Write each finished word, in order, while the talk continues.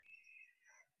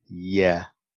Yeah.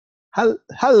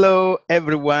 Hello,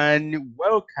 everyone.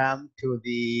 Welcome to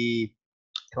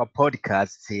our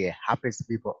podcast here, Happiest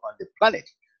People on the Planet.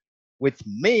 With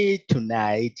me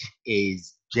tonight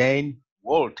is Jane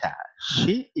Walter.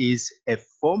 She is a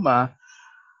former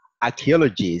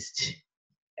archaeologist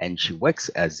and she works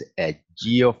as a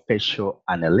geospatial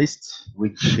analyst,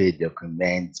 which she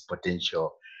documents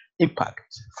potential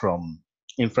impact from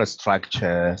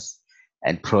infrastructures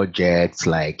and projects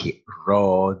like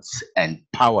roads and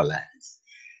power lines.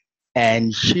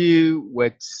 And she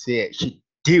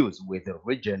deals with the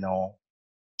regional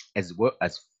as well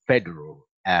as federal,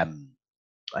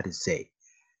 what to say,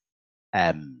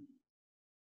 um,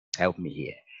 help me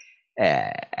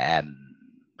here,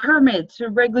 Permits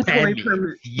or regulatory permits.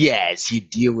 permits. Yes, you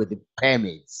deal with the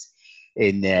permits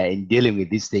in dealing with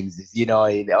these things. In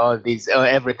all these,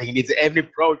 everything needs every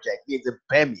project needs a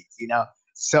permit.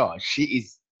 So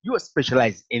you are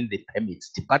specialized in the permits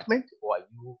department, or are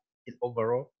you in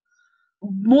overall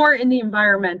More in the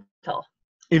environmental,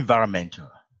 environmental?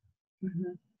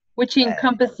 mhm, which Uh,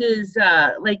 encompasses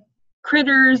like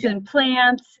critters yeah. and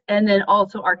plants, and then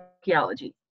also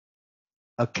archaeology.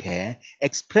 Okay.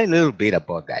 Explain a little bit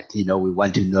about that. We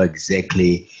want to know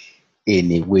exactly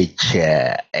in which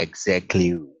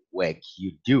exactly work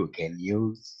you do. Can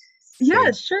you Yeah,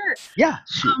 say? sure. Yeah,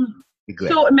 sure. Um, Be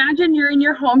great. so imagine you're in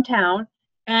your hometown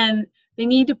and they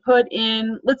need to put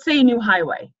in, let's say, a new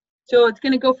highway. So it's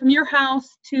going to go from your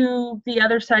house to the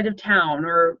other side of town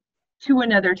or to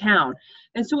another town.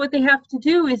 And so what they have to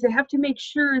do is they have to make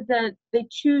sure that they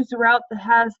choose the route that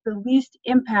has the least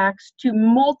impacts to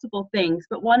multiple things.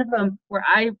 But one of them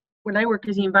when I work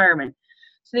is the environment.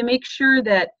 So they make sure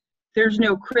that there's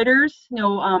no critters,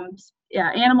 no yeah,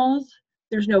 animals,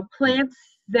 there's no plants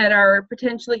that are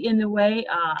potentially in the way.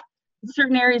 In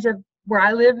certain areas of where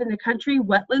I live in the country,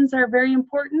 wetlands are very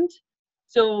important.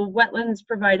 So wetlands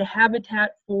provide a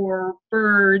habitat for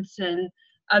birds and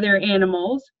other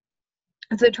animals.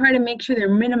 And so they try to make sure they're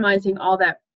minimizing all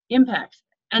that impacts.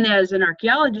 And as an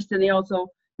archaeologist, then they also,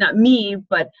 not me,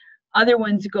 but other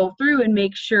ones go through and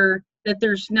make sure that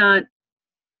there's not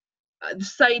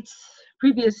sites,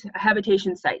 previous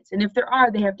habitation sites. And if there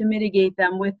are, they have to mitigate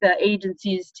them with the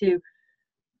agencies to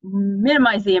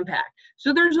minimize the impact.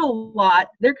 So there's a lot.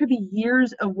 There could be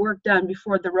years of work done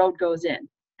before the road goes in.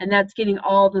 And that's getting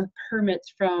all the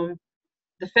permits from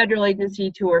the federal agency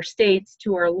to our states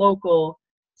to our local.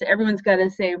 So everyone's got to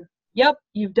say, yep,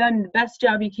 you've done the best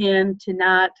job you can to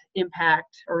not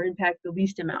impact or impact the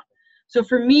least amount. So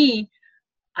for me,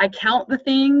 I count the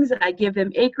things, I give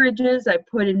them acreages, I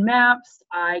put in maps,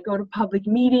 I go to public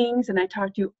meetings, and I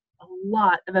talk to a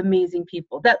lot of amazing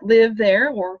people that live there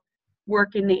or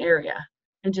work in the area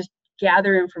and just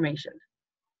gather information.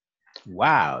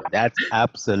 Wow, that's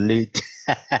absolute.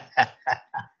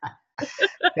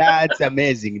 That's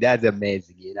amazing. That's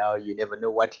amazing. You never know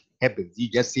what happens. You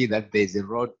just see that there's a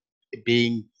road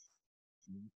being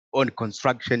on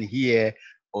construction here,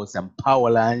 or some power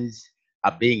lines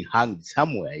are being hung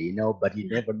somewhere, but you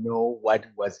never know what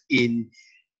was in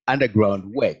underground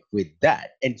work with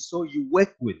that. And so you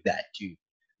work with that too.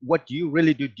 What do you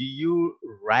really do? Do you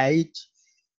write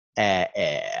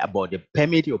about a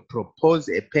permit or propose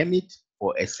a permit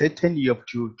for a certain, you have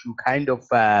to kind of,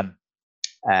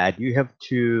 do you have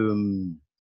to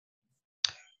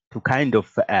kind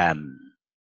of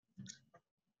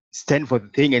stand for the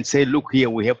thing and say, look here,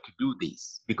 we have to do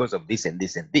this because of this and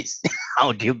this and this?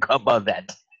 How do you go about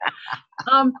that?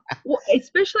 Well,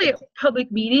 especially at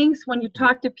public meetings, when you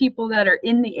talk to people that are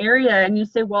in the area and you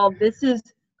say, well, this is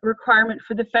a requirement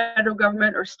for the federal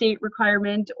government or state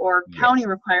requirement or county Yes.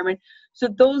 requirement. So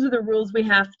those are the rules we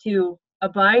have to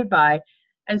abide by.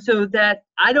 And so that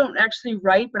I don't actually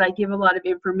write, but I give a lot of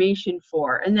information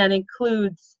for, and that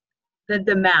includes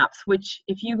the maps, which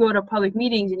if you go to public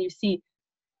meetings and you see,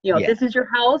 Yeah. this is your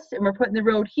house and we're putting the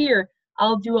road here,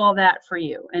 I'll do all that for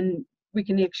you. And we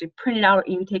can actually print it out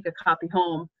and you can take a copy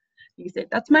home. You can say,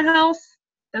 that's my house,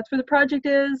 that's where the project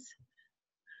is.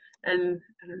 And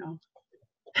I don't know.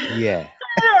 Yeah.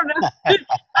 I don't know. I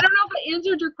don't know if I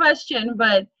answered your question,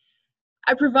 but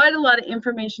I provide a lot of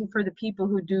information for the people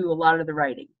who do a lot of the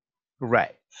writing.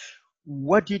 Right.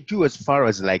 What do you do as far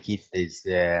as like if there's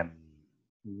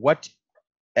what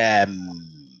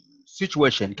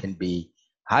situation can be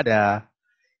harder?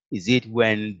 Is it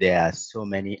when there are so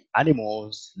many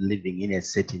animals living in a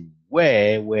certain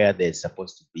way where there's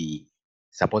supposed to be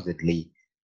supposedly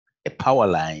a power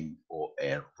line or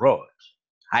a road,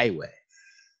 highway?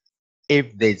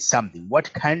 If there's something,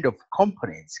 what kind of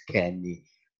components can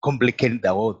complicate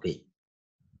the whole thing?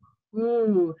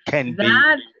 Ooh, Can be,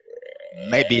 that.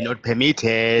 maybe not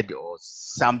permitted or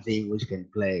something which can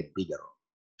play a bigger role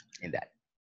in that?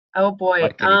 Oh boy.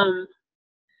 What can it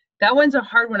That one's a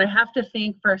hard one. I have to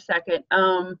think for a second.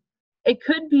 It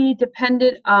could be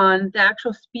dependent on the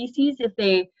actual species. If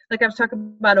they, like I was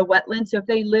talking about a wetland, so if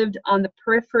they lived on the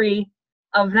periphery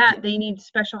of that, they need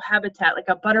special habitat, like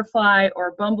a butterfly or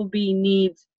a bumblebee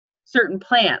needs certain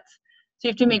plants. So you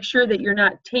have to make sure that you're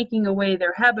not taking away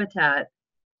their habitat.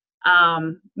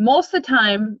 Most of the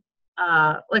time,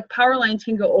 like power lines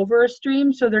can go over a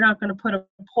stream, so they're not going to put a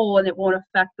pole and it won't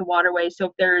affect the waterway. So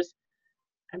if there's,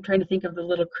 I'm trying to think of the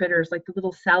little critters, like the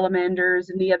little salamanders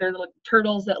and the other little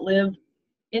turtles that live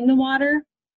in the water,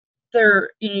 they're,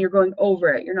 you know, you're going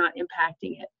over it, you're not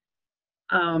impacting it.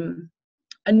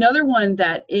 Another one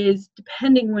that is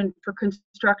depending when for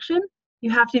construction,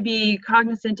 you have to be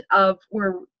cognizant of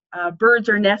where birds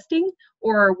are nesting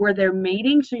or where they're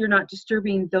mating, so you're not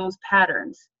disturbing those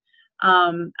patterns.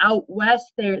 Out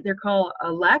west, they're called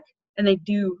a lek, and they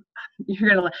do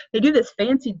this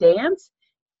fancy dance,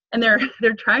 and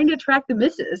they're trying to attract the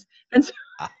missus, and so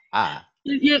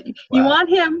you Wow. want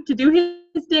him to do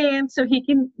his dance so he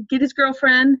can get his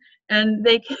girlfriend, and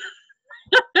they can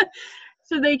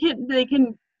so they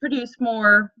can produce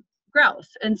more grouse,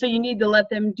 and so you need to let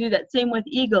them do that. Same with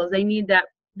eagles, they need that.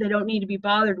 They don't need to be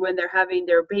bothered when they're having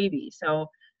their baby. So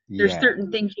there's certain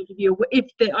things you can do if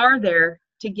they are there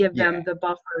to give them the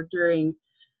buffer during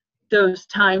those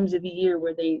times of the year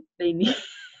where they need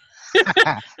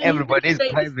Everybody's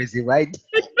they- privacy, right?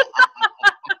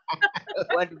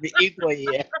 Want to be equal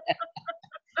here.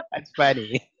 That's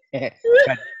funny.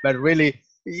 but really,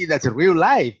 that's a real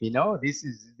life, you know. This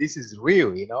is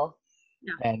real, you know.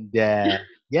 Yeah. And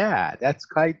yeah, that's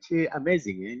quite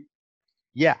amazing. Eh?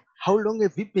 Yeah. How long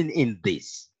have you been in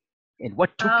this? And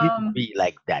what took you to be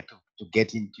like that, to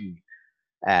get into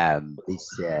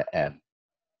this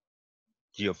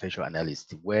geospatial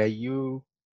analyst? Were you,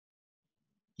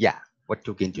 what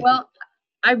took into Well,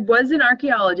 I was an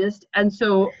archaeologist, and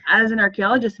so as an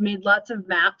archaeologist, made lots of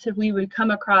maps. If we would come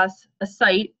across a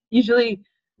site, usually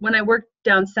when I worked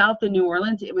down south in New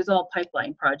Orleans, it was all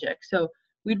pipeline projects. So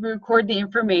we'd record the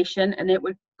information, and it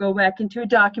would go back into a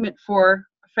document for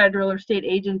a federal or state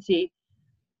agency.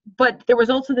 But there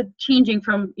was also the changing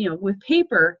from, you know, with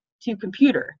paper to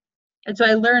computer, and so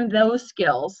I learned those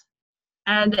skills.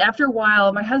 And after a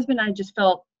while, my husband and I just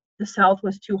felt the South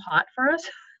was too hot for us.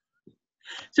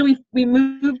 So we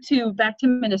moved back to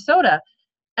Minnesota,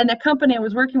 and the company I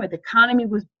was working with, the economy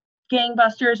was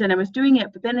gangbusters, and I was doing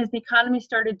it. But then as the economy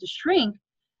started to shrink,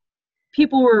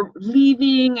 people were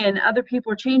leaving and other people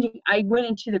were changing. I went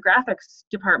into the graphics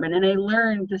department and I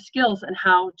learned the skills and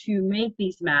how to make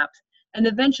these maps. And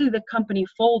eventually the company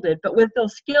folded. But with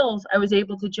those skills, I was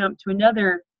able to jump to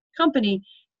another company,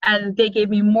 and they gave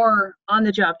me more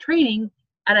on-the-job training,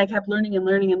 and I kept learning and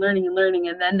learning and learning and learning.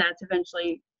 And then that's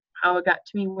eventually how it got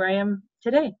to me where I am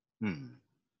today.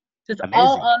 So it's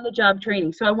all on the job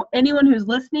training. So anyone who's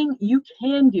listening, you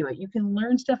can do it. You can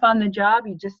learn stuff on the job.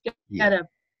 You just gotta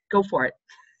go for it.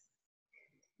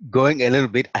 Going a little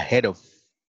bit ahead of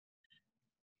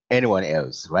anyone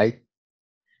else, right?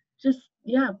 Just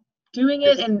doing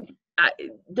it. And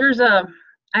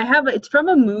it's from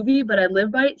a movie, but I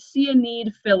live by it. See a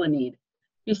need, fill a need.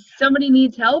 If somebody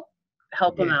needs help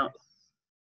them out.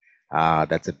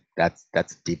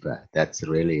 That's deeper. That's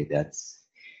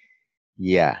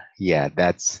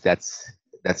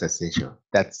essential.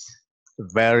 That's a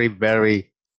very,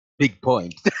 very big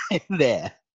point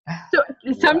there. So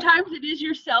sometimes it is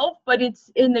yourself, but it's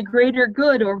in the greater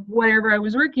good or whatever I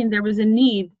was working, there was a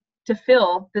need to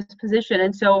fill this position.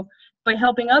 And so by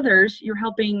helping others, you're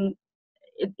helping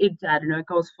it I don't know, it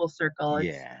goes full circle.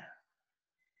 I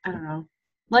don't know.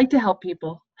 Like to help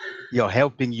people. You're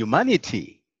helping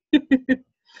humanity.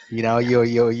 You know,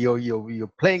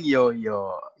 you're playing your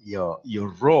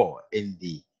role in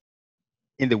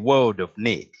the world of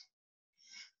need.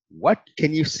 What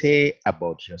can you say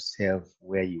about yourself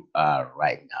where you are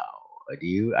right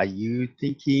now? Are you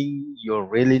thinking you're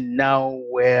really now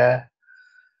where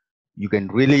you can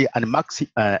really unmask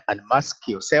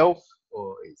yourself,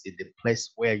 or is it the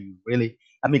place where you really?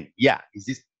 I mean, is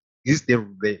this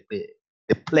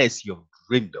the place you've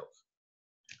dreamed of,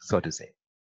 so to say?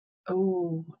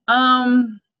 Oh,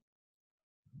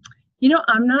 you know,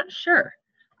 I'm not sure.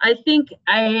 I think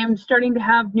I am starting to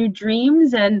have new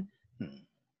dreams and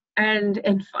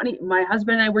funny, my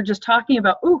husband and I were just talking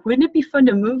about, wouldn't it be fun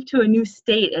to move to a new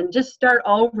state and just start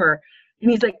over? And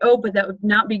he's like, but that would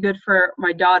not be good for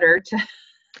my daughter to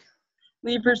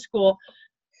leave her school.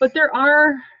 But there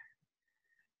are,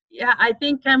 I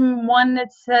think I'm one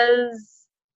that says,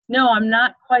 no, I'm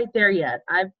not quite there yet.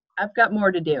 I've I've got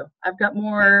more to do. I've got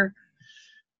more.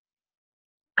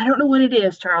 I don't know what it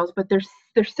is, Charles, but there's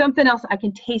something else. I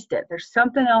can taste it. There's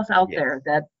something else out Yes. there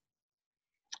that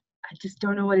I just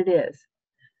don't know what it is.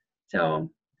 So,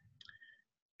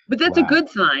 but that's a Wow. good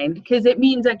sign because it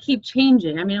means I keep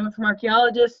changing. I mean, I went from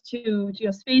archaeologist to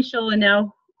geospatial, and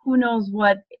now who knows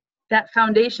what that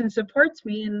foundation supports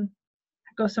me and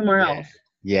I go somewhere Yeah. else.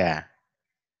 Yeah.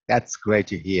 That's great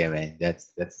to hear, man.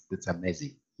 That's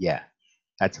amazing. Yeah.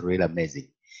 That's really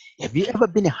amazing. Have you ever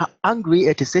been angry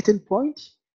at a certain point?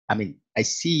 I mean, I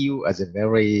see you as a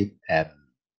very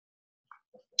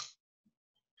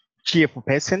cheerful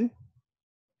person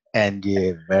and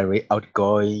very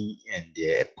outgoing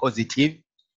and positive.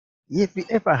 Have you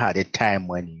ever had a time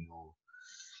when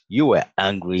you were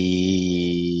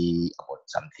angry about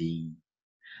something?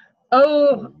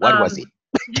 Oh, What was it?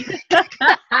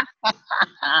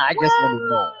 I just want to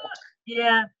know.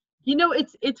 yeah. You know,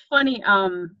 it's funny.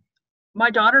 My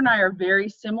daughter and I are very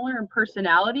similar in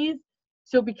personalities.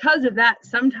 So because of that,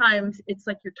 sometimes it's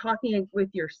like you're talking with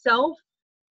yourself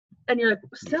and you're like,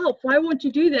 self, why won't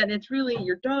you do that? And it's really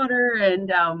your daughter.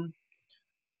 And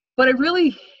but I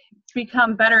really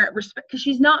become better at respect because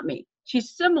she's not me.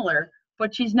 She's similar,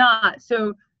 but she's not.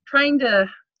 So trying to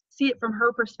see it from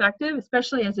her perspective,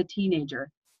 especially as a teenager.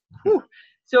 Whew.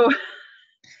 So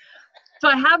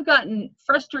I have gotten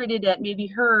frustrated at maybe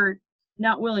her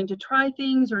not willing to try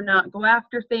things or not go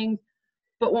after things.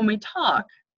 But when we talk,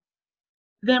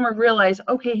 then we realize,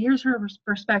 okay, here's her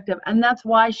perspective, and that's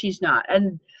why she's not.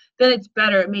 And then it's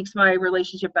better. It makes my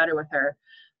relationship better with her.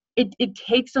 It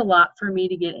takes a lot for me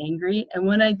to get angry. And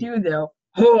when I do, though,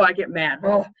 I get mad.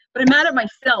 Oh, but I'm mad at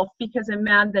myself because I'm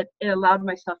mad that it allowed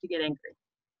myself to get angry.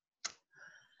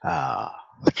 Ah.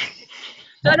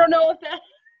 So I don't know if that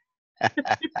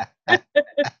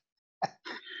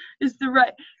is the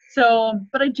right. So,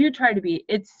 but I do try to be.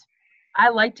 I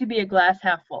like to be a glass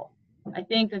half full. I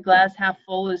think a glass half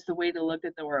full is the way to look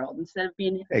at the world instead of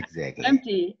being Exactly.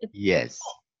 empty. It's Yes.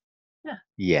 Yeah.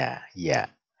 Yeah. Yeah.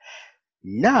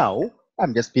 Now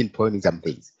I'm just pinpointing some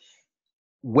things.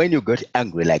 When you got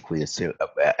angry, like with yourself,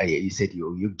 you said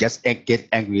you just get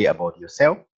angry about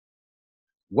yourself.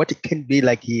 What it can be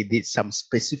like he did some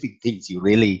specific things you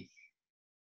really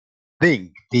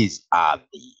think these are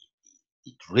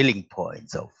the drilling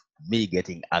points of me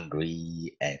getting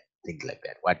angry and things like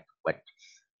that.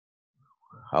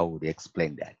 How would you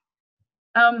explain that?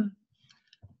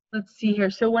 Let's see here.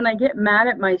 So when I get mad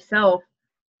at myself,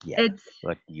 Yeah.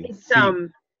 What do you it's feel?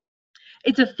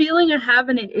 it's a feeling I have,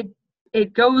 and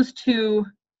it goes to.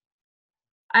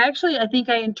 I think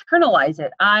I internalize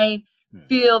it. I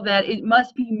feel that it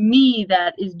must be me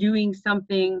that is doing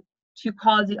something to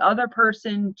cause the other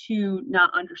person to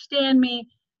not understand me,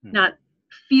 not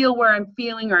feel where I'm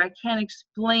feeling, or I can't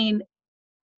explain.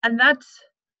 And that's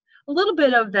a little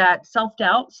bit of that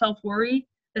self-doubt, self-worry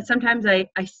that sometimes I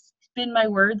spin my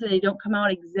words and they don't come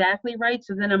out exactly right.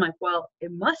 So then I'm like, well,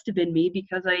 it must have been me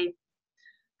because I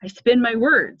spin my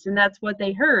words and that's what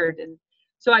they heard. And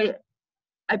so I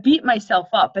beat myself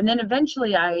up, and then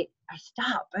eventually I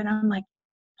stop and I'm like,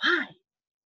 why?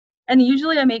 And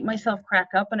usually I make myself crack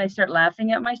up and I start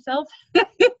laughing at myself.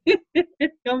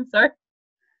 I'm sorry.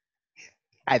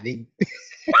 I think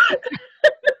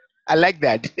I like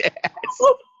that.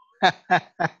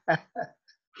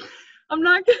 I'm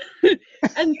not gonna,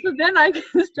 and so then I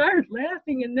can start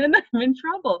laughing, and then I'm in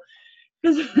trouble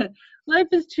because life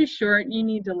is too short. You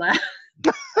need to laugh.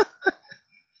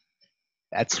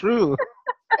 That's true.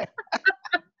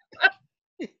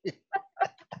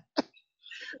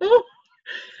 Oh,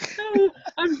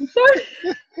 I'm sorry.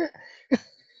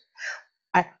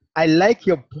 I like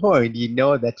your point,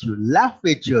 that you laugh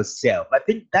at yourself. I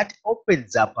think that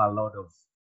opens up a lot of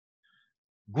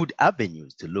good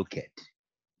avenues to look at.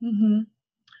 Mm-hmm.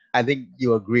 I think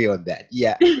you agree on that.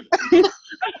 Yeah.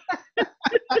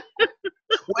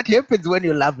 What happens when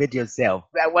you laugh at yourself?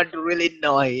 I want to really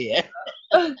know here.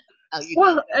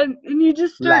 Well, and you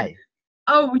just start. Life.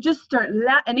 Oh, we just start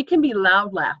laugh, and it can be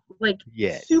loud laugh, like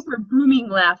Yes. super booming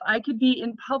laugh. I could be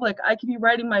in public, I could be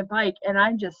riding my bike, and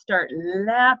I just start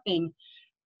laughing,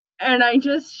 and I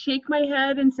just shake my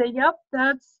head and say, "Yep,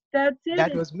 that's it."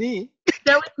 That was me.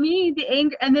 That was me. The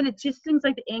anger, and then it just seems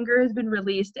like the anger has been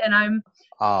released, and I'm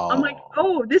like,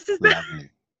 "Oh, this is lovely.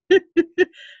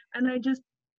 And I just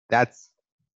That's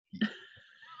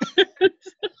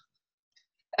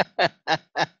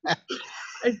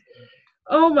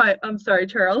I'm sorry,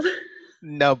 Charles.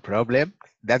 no problem.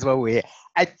 That's what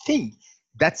I think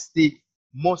that's the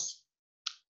most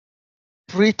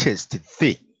prettiest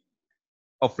thing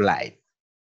of life.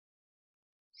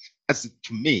 That's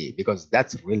to me, because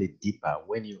that's really deeper.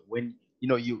 When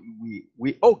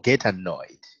we all get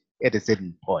annoyed at a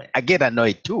certain point. I get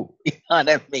annoyed too. You know what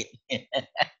I mean?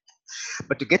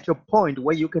 But to get to a point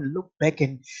where you can look back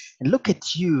and look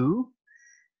at you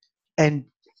and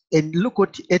look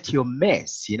at your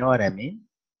mess, you know what I mean?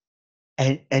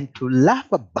 And to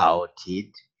laugh about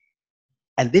it,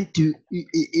 and then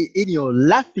in your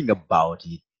laughing about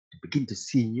it, to begin to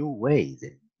see new ways,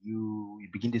 and you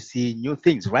begin to see new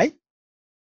things, right?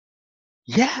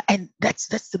 Yeah, and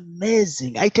that's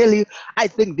amazing. I tell you, I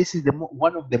think this is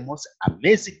one of the most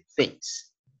amazing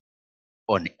things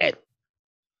on earth.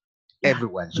 Yeah.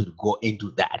 Everyone should go into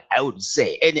that. I would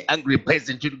say any angry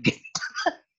person should get.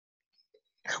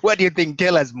 What do you think?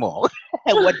 Tell us more.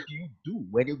 What do you do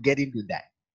when you get into that?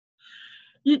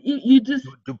 You just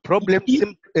Do problems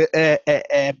you,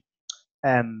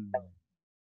 um,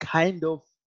 kind of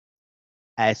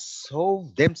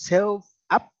solve themselves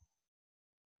up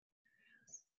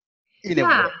in a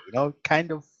yeah. way,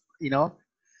 kind of,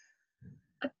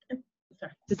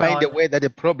 Sorry, the find a dog. way that the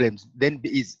problems then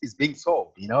is being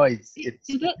solved. It's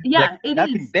like Yeah, it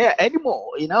nothing is. there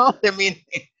anymore. I mean,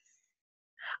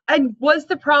 And was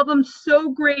the problem so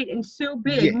great and so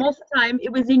big? yeah, Most of the time,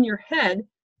 it was in your head,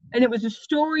 and it was a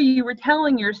story you were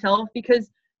telling yourself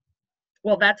because,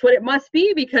 well, that's what it must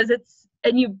be because it's,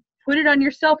 and you put it on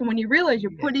yourself, and when you realize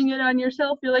you're yes. putting it on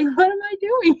yourself, you're like, what am I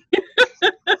doing?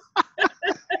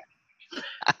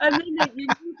 And then you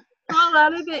crawl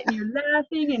out of it, and you're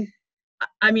laughing, and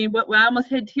I mean, I almost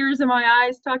had tears in my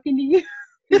eyes talking to you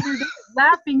because you're just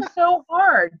laughing so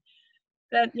hard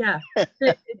that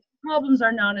the problems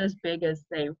are not as big as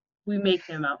we make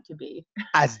them out to be.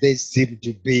 As they seem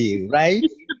to be, right?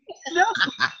 No.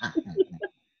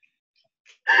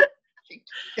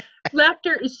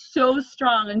 Laughter is so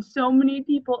strong, and so many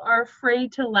people are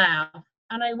afraid to laugh.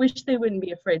 And I wish they wouldn't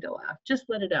be afraid to laugh. Just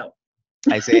let it out.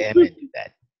 I say amen to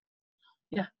that.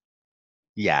 Yeah.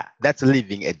 Yeah, that's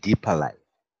living a deeper life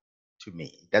to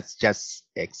me. That's just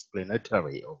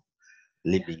explanatory of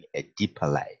living a deeper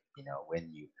life,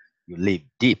 when you live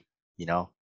deep,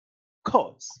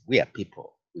 because we are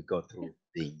people. We go through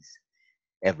things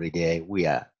every day. We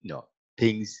are,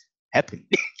 things happen.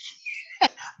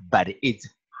 But it's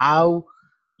how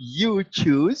you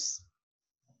choose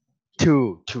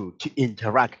to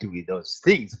interact with those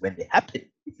things when they happen,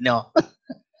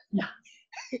 Yeah.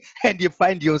 and you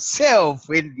find yourself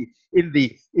in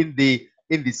the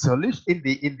solution,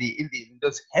 in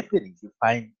those happenings. You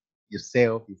find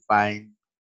yourself. You find,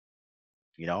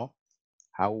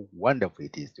 how wonderful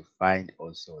it is to find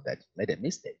also that you made a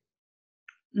mistake,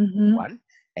 Mm-hmm. one,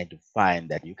 and to find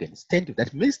that you can stand to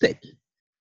that mistake,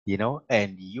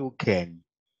 and you can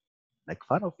make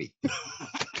fun of it.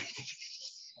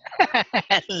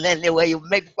 And then the way you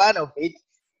make fun of it,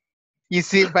 you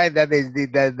see, find that there's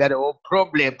that whole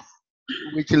problem,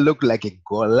 which look like a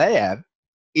Goliath,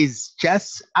 is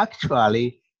just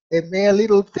actually a mere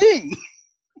little thing.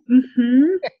 Mm-hmm.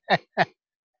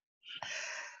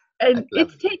 And Love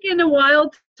it's it. taken a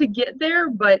while to get there,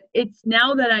 but it's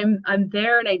now that I'm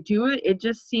there and I do it, it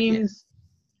just seems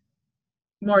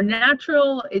more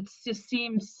natural. It just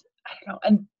seems, I don't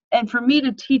know, and for me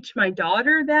to teach my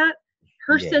daughter that,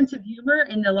 her Yes. sense of humor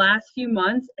in the last few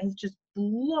months has just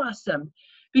blossomed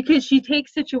because she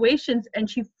takes situations and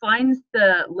she finds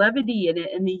the levity in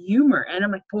it and the humor. And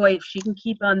I'm like, boy, if she can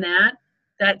keep on that,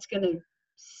 that's going to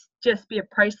just be a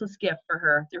priceless gift for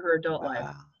her through her adult life.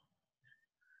 Wow.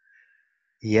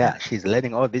 Yeah, she's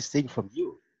learning all these things from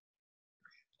you.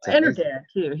 It's And her amazing. dad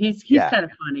too. He's Yeah. kind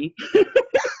of funny.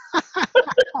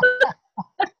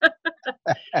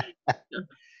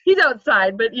 He's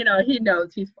outside, but he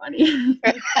knows he's funny.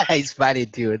 It's funny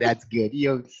too. That's good.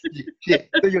 So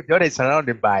your daughter is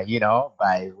surrounded by,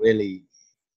 by really,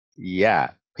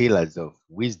 pillars of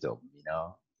wisdom,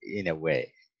 in a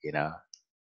way,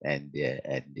 and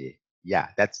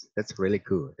that's really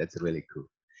cool. That's really cool.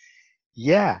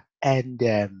 Yeah, and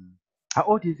how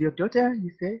old is your daughter?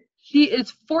 You say? She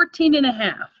is 14 and a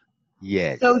half.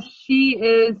 Yes. So she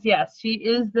is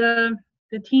the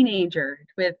teenager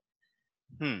with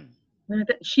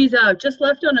she's just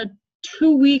left on a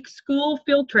 2-week school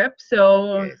field trip.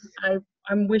 So Yes.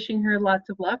 I'm wishing her lots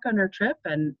of luck on her trip,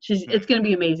 and it's going to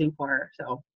be amazing for her.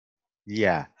 So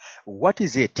Yeah. What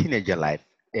is a teenager life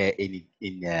in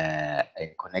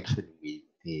connection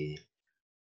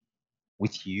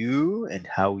with you, and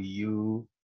how you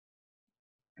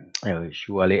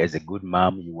surely as a good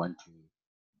mom you want to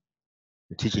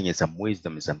teaching you some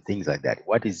wisdom and some things like that.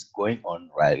 What is going on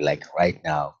right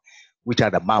now, which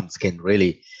other moms can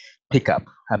really pick up?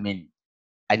 I mean,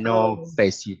 I know Oh,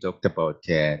 first you talked about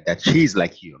that she's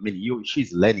like you. I mean,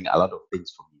 she's learning a lot of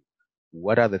things from you.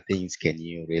 What other things can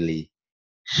you really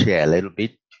share a little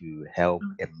bit to help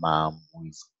a mom who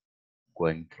is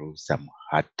going through some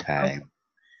hard oh, time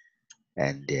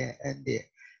and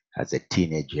as a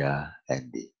teenager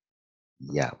and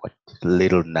yeah, what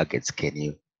little nuggets can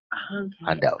you okay.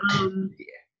 hand out?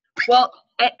 Well,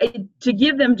 to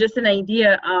give them just an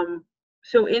idea,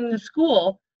 so in the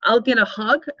school, I'll get a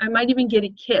hug. I might even get a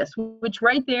kiss, which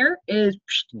right there is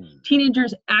Hmm,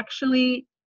 teenagers actually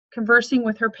conversing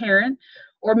with her parent,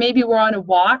 or maybe we're on a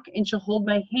walk and she'll hold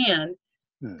my hand.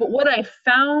 hmm, But what I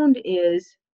found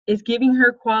is giving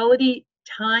her quality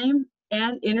time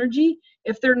and energy.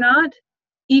 If they're not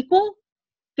equal,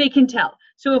 they can tell.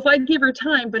 So if I give her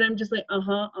time, but I'm just like,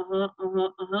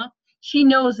 she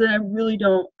knows that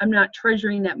I'm not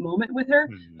treasuring that moment with her.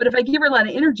 hmm. But if I give her a lot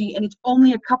of energy and it's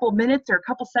only a couple minutes or a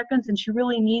couple seconds and she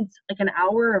really needs like an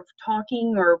hour of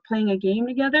talking or playing a game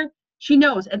together, she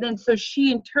knows. And then so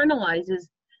she internalizes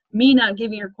me not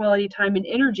giving her quality time and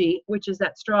energy, which is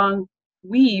that strong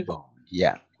weave. Bond.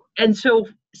 Yeah. And so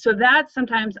that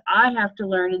sometimes I have to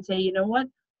learn and say, you know what?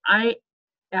 I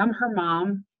am her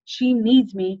mom. She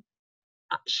needs me.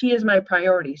 She is my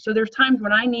priority. So there's times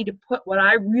when I need to put what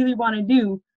I really want to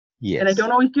do, and I Yes.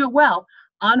 don't always do it well,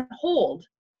 on hold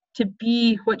to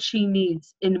be what she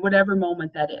needs in whatever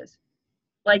moment that is.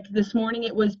 Like this morning,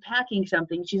 it was packing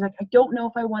something. She's like, I don't know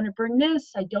if I want to bring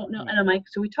this. I don't know. And I'm Hmm. like,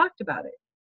 so we talked about it.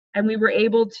 And we were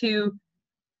able to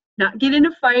not get in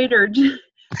a fight or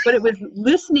but it was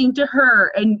listening to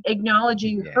her and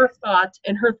acknowledging Yeah, her thoughts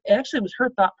and her actually it was her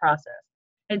thought process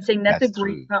and saying that's a that's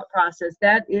great true. thought process.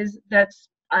 That's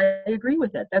I agree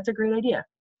with it. That's a great idea.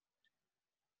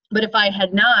 But if I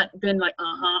had not been like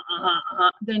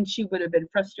then she would have been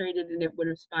frustrated and it would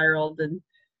have spiraled and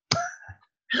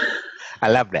I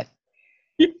love that.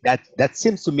 That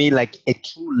seems to me like a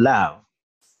true love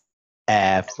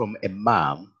from a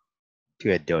mom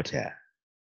to a daughter,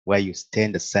 where you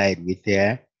stand aside with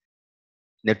her,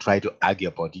 not try to argue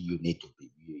about you need to be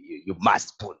you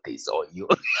must put this or you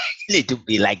need to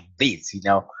be like this,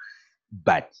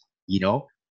 But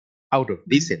out of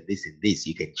this and this and this,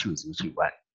 you can choose which you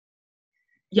want,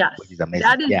 yes, which is amazing.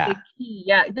 that is Yeah. the key.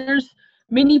 Yeah, there's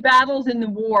many battles in the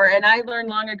war and I learned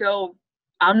long ago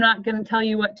I'm not going to tell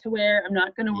you what to wear. I'm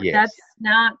not going to that's Yes.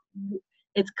 not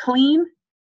it's clean,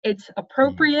 it's Mm.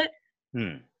 appropriate.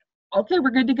 Hmm. Okay,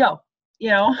 we're good to go. You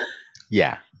know,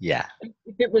 Yeah. Yeah.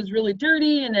 if it was really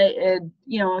dirty and a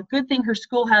good thing her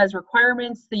school has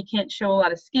requirements that you can't show a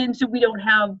lot of skin, so we don't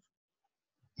have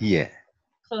Yeah.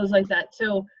 clothes like that.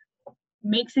 So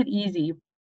makes it easy.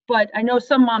 But I know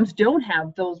some moms don't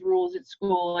have those rules at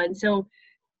school, and so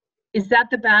is that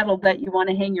the battle that you want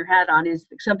to hang your hat on? Is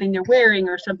it something they're wearing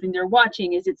or something they're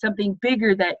watching? Is it something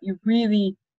bigger that you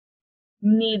really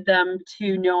need them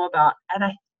to know about? And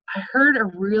I heard a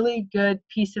really good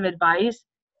piece of advice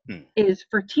Hmm. is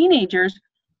for teenagers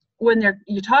when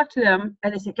you talk to them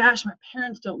and they say, gosh, my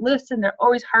parents don't listen, they're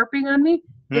always harping on me,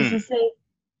 is Hmm. to say,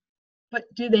 but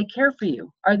do they care for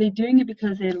you? Are they doing it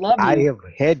because they love I you? have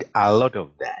heard a lot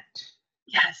of that.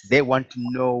 Yes. They want to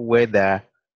know whether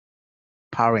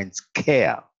parents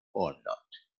care or not,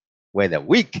 whether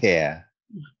we care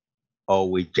or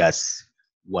we just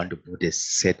want to put a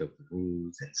set of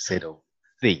rules and set of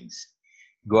things.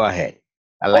 Go ahead.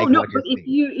 I Oh like no, what but you're if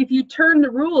saying. you turn the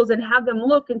rules and have them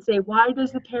look and say, why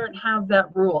does the parent have that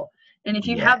rule? And if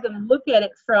you Yeah. have them look at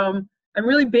it from, I'm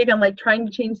really big on like trying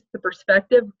to change the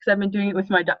perspective because I've been doing it with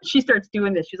my daughter. She starts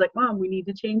doing this. She's like, Mom, we need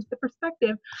to change the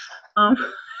perspective. Um,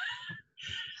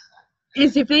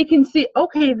 is if they can see,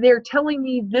 okay, they're telling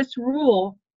me this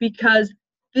rule because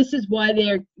this is why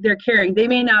they're caring. They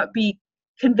may not be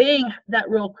conveying that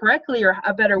rule correctly or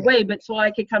a better Yeah. way, but so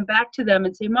I could come back to them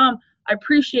and say, Mom, I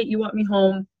appreciate you want me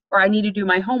home or I need to do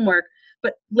my homework,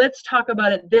 but let's talk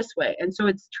about it this way. And so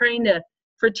it's trying to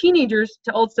for teenagers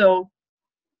to also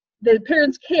the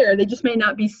parents care, they just may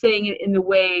not be saying it in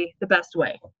the best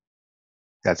way.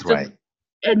 That's So right.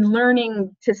 and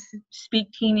learning to speak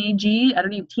teenagey, I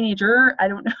don't even teenager, I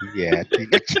don't know. Yeah.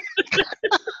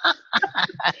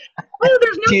 Oh,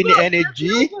 there's no Teen book. There's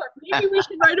no energy. book. Maybe we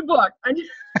should write a book.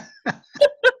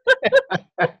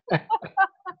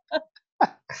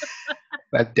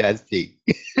 Fantastic.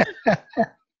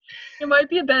 It might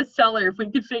be a bestseller if we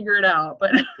could figure it out.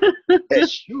 But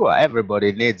Sure,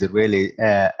 everybody needs really,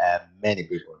 many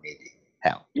people need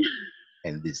help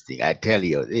in this thing. I tell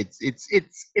you, it's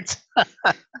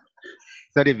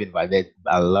not even by that.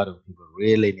 A lot of people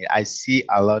really need. I see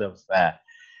a lot of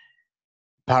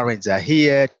parents are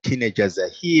here, teenagers are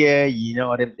here. You know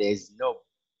what I mean? There's no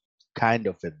kind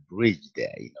of a bridge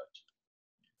there,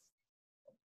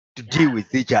 to Yeah. deal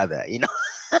with each other,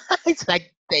 It's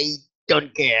like they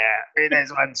don't care. And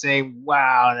that's what I'm saying.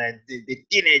 Wow, the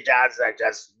teenagers are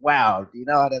just wild. You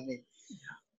know what I mean?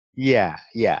 Yeah,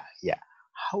 yeah, yeah.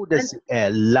 How And does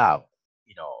love,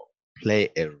 play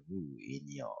a role in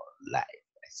your life?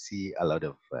 I see a lot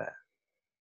of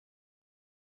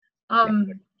yeah.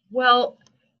 well,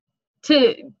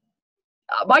 to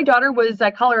my daughter was,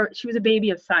 I call her, she was a baby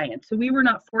of science. So we were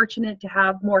not fortunate to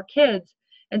have more kids.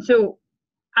 And so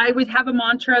I would have a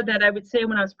mantra that I would say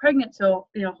when I was pregnant. So,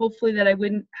 hopefully that I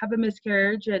wouldn't have a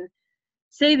miscarriage and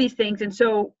say these things. And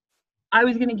so I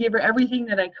was going to give her everything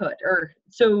that I could. Or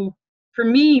so for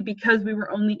me, because we were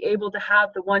only able to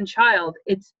have the one child,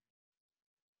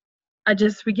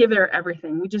 we give her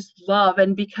everything. We just love.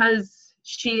 And because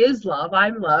she is love,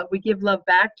 I'm love, we give love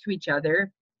back to each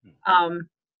other.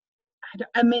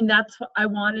 I mean, that's what I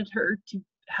wanted her to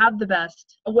have, the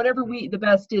best, whatever the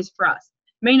best is for us.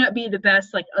 May not be the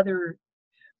best like other,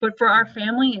 but for our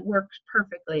family, it works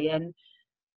perfectly. And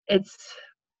it's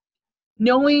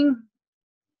knowing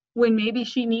when maybe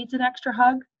she needs an extra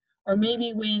hug, or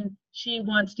maybe when she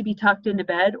wants to be tucked into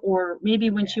bed, or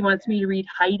maybe when she wants me to read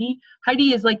Heidi.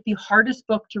 Heidi is like the hardest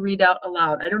book to read out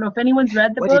aloud. I don't know if anyone's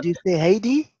read the What book. did you say,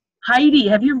 Heidi? Heidi,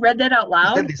 have you read that out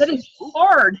loud? the That is Swiss book?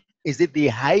 hard. Is it the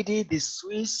Heidi, the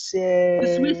Swiss?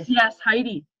 The Swiss, yes,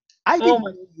 Heidi. I Oh didn't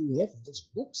my. know you have those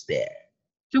books there.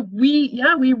 So we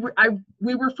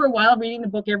were for a while reading the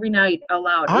book every night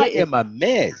aloud. I am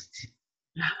amazed.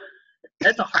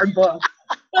 That's a hard book.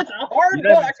 That's a hard You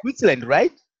live in book. Switzerland,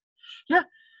 right? Yeah,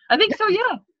 I think so.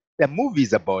 Yeah. The movie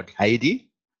is about Heidi.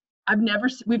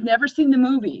 We've never seen the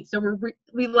movie, so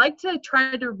we like to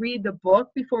try to read the book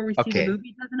before we see Okay. the movie.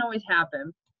 It doesn't always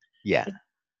happen. Yeah.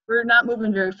 We're not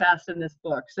moving very fast in this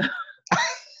book, so.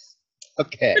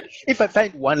 Okay. If I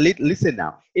find one, listen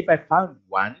now. If I found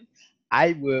one,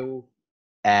 I will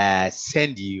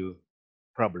send you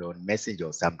probably on message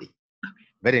or something. Okay.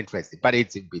 Very interesting. But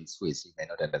it's in Swiss. You may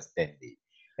not understand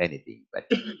anything. But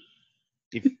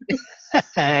if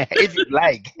if you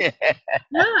like. Yeah,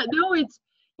 no, it's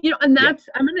and that's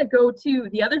I'm gonna go to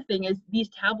the other thing is these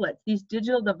tablets, these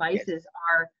digital devices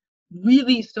are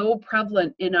really so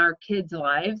prevalent in our kids'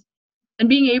 lives, and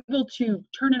being able to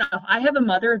turn it off. I have a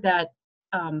mother that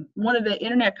one of the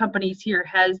internet companies here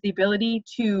has the ability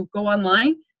to go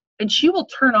online, and she will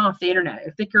turn off the internet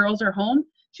if the girls are home.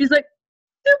 She's like,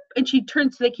 "Doop," and she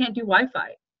turns so they can't do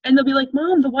Wi-Fi, and they'll be like,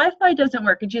 "Mom, the Wi-Fi doesn't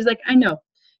work," and she's like, "I know,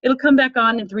 it'll come back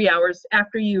on in 3 hours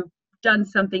after you've done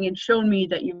something and shown me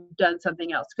that you've done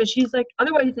something else." Because she's like,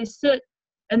 otherwise they sit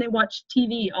and they watch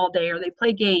TV all day or they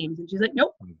play games, and she's like,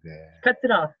 "Nope," cuts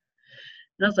it off.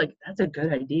 And I was like, "That's a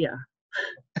good idea."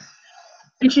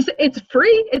 And she said, "It's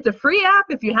free. It's a free app.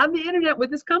 If you have the internet with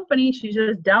this company, she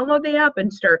just download the app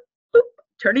and start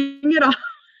turning it off."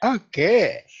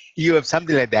 Okay. You have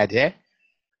something like that, yeah?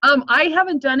 I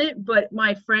haven't done it, but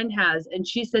my friend has, and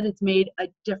she said it's made a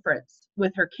difference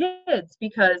with her kids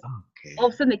because all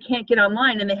of a sudden they can't get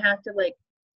online and they have to like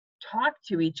talk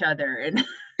to each other, and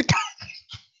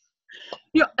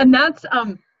and that's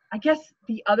I guess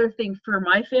the other thing for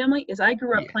my family is I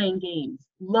grew up playing games,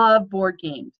 love board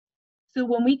games. So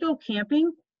when we go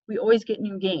camping, we always get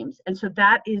new games, and so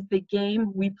that is the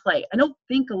game we play. I don't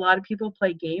think a lot of people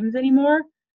play games anymore,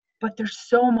 but they're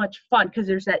so much fun because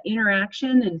there's that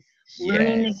interaction and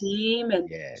learning the game and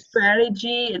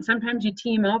strategy, and sometimes you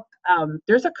team up.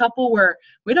 There's a couple where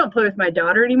we don't play with my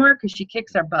daughter anymore because she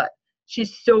kicks our butt.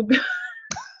 She's so good.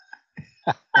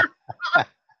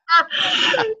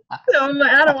 So I'm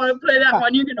like, I don't want to play that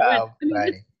one. You're gonna win. I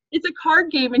mean, it's a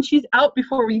card game, and she's out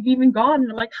before we've even gone.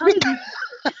 And I'm like, how did you?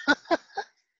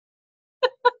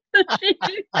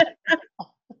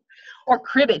 Or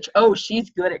cribbage. Oh, she's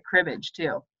good at cribbage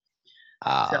too.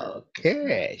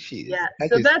 Okay.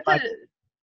 So that's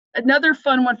another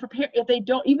fun one for parents. If they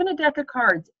don't, even a deck of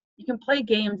cards, you can play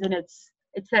games, and it's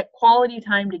that quality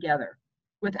time together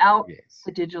without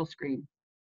the digital screen.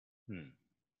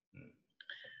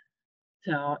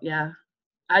 So yeah,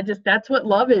 that's what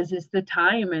love is the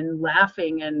time and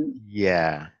laughing and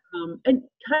and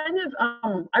kind of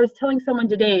I was telling someone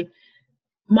today,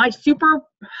 my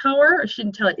superpower, I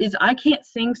shouldn't tell it, is I can't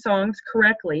sing songs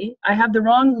correctly. I have the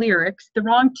wrong lyrics, the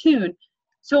wrong tune.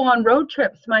 So on road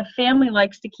trips, my family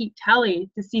likes to keep tally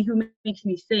to see who makes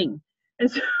me sing. And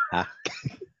so,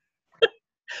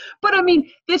 but I mean,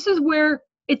 this is where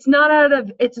it's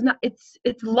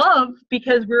love,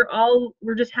 because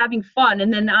we're just having fun,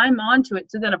 and then I'm onto it.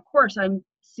 So then of course I'm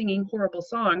singing horrible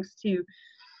songs too.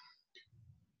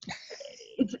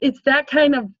 It's that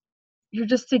kind of, you're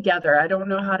just together. I don't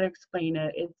know how to explain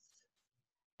it.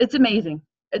 it's amazing.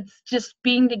 It's just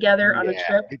being together on a Yeah,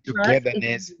 trip the for us.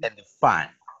 togetherness and the fun.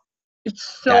 It's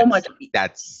so much.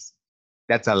 That's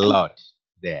that's a lot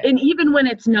there. And even when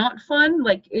it's not fun,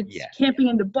 like it's Yeah. camping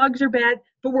and the bugs are bad,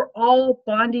 but we're all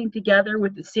bonding together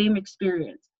with the same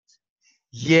experience.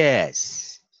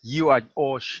 Yes, you are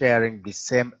all sharing the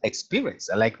same experience.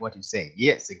 I like what you're saying.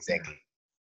 Yes, exactly.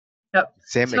 Yep.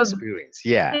 Same So the experience.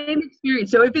 Yeah. same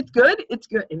experience. So if it's good, it's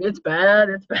good. If it's bad,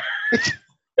 it's bad.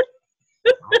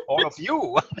 All of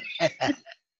you.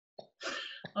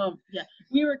 Yeah.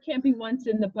 We were camping once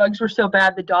and the bugs were so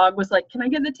bad. The dog was like, "Can I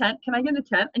get in the tent? Can I get in the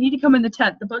tent? I need to come in the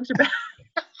tent. The bugs are bad."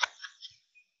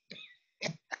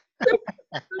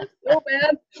 So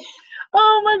bad.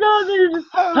 Oh my God, there's just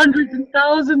hundreds and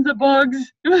thousands of bugs.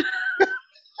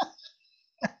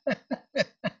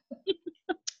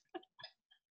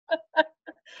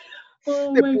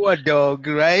 Oh The my poor dog,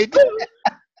 right?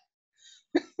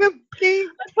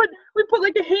 Pink. we put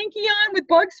like a hanky on with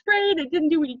bug spray and it didn't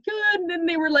do any good. And then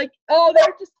they were like, "Oh,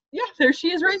 they're just, yeah, there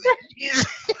she is right there."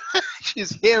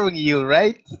 She's hearing you,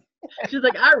 right? She's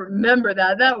like, "I remember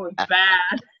that. That was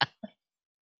bad."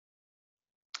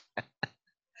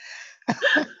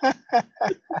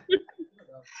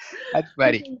 That's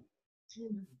funny.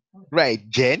 Right,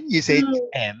 Jen, you said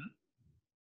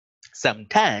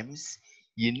sometimes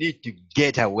you need to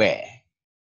get away.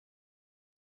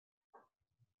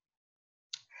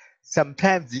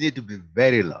 Sometimes you need to be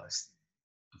very lost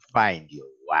to find your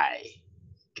why.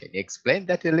 Can you explain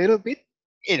that a little bit?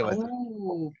 It was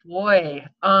Oh boy.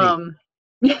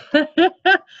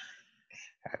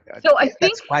 So I think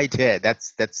that's quite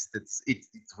that's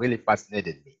it's really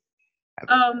fascinated me.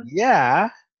 um Yeah.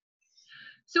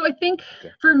 so I think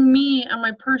Okay. for me on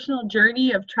my personal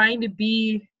journey of trying to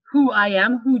be who I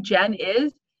am, who Jen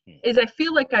is I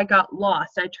feel like I got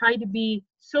lost. I tried to be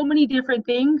so many different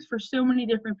things for so many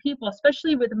different people,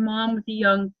 especially with a mom with a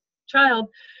young child.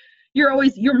 You're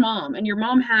always your mom, and your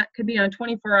mom hat could be on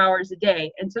 24 hours a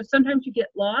day. And so sometimes you get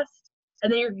lost,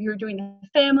 and then you're doing the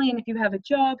family, and if you have a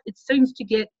job, it seems to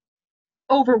get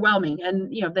overwhelming.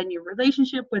 And then your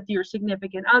relationship with your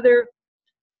significant other,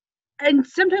 and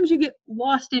sometimes you get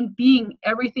lost in being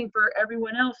everything for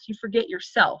everyone else. You forget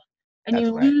yourself, and That's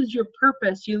you right. lose your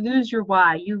purpose, you lose your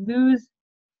why, you lose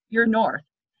your north.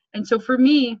 And so for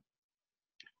me,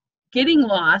 getting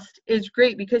lost is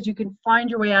great because you can find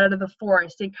your way out of the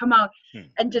forest and come out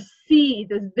and just see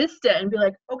this vista and be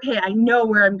like, "Okay, I know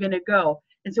where I'm going to go."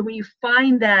 And so when you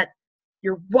find that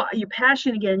your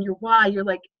passion again, your why, you're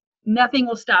like, nothing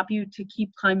will stop you to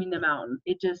keep climbing the mountain.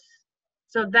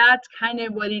 So that's kind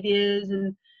of what it is.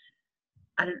 And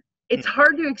it's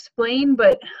hard to explain,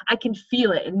 but I can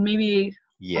feel it, and maybe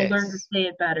I'll learn to Yes. say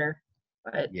it better.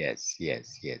 But Yes.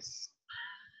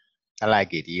 I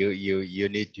like it. You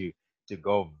need to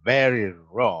go very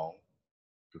wrong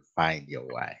to find your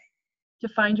why. to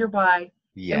find your why. And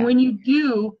Yeah. when you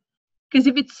do, because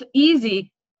if it's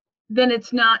easy, then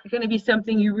it's not going to be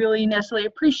something you really necessarily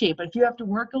appreciate. But if you have to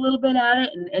work a little bit at it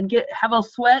and have a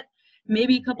sweat,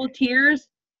 maybe a couple of tears,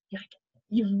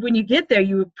 when you get there,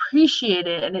 you appreciate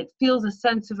it, and it feels a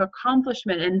sense of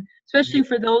accomplishment. And especially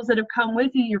for those that have come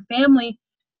with you, your family,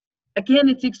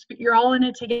 again, you're all in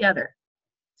it together.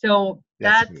 So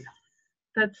that's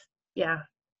yeah.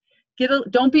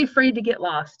 Don't be afraid to get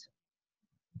lost.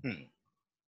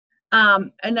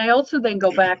 And I also then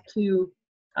go back to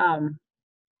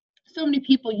so many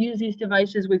people use these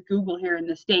devices with Google here in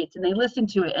the States, and they listen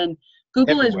to it, and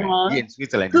Google is Everywhere. wrong. In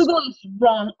Switzerland. Google is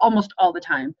wrong almost all the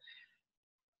time.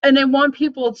 And I want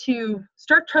people to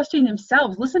start trusting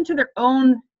themselves, listen to their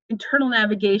own internal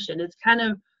navigation. It's kind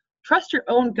of trust your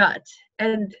own gut.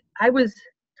 And I was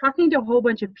talking to a whole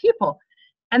bunch of people,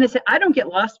 and they said, "I don't get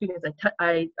lost because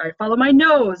I follow my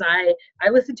nose. I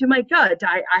listen to my gut.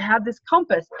 I have this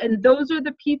compass." And those are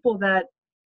the people that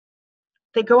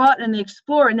they go out and they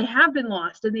explore, and they have been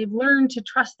lost, and they've learned to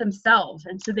trust themselves.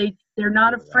 And so they're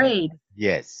not afraid.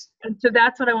 Yes. And so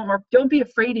that's what I want more. Don't be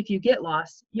afraid if you get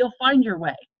lost. You'll find your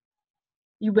way.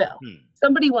 You will.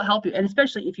 Somebody will help you. And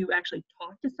especially if you actually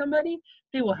talk to somebody,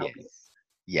 they will help you.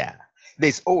 Yeah.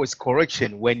 There's always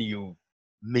correction when you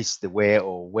miss the way,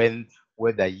 or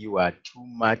whether you are too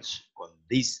much on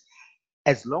this.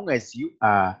 As long as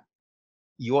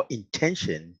your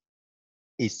intention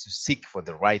is to seek for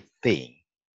the right thing,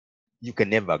 you can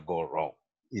never go wrong.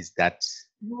 Is that?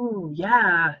 Ooh,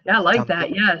 yeah. I like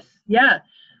that. Yes. Yeah.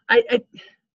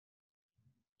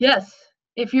 Yes.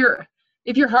 If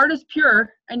your heart is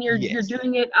pure and you're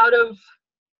doing it out of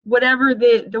whatever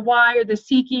the why or the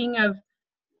seeking of,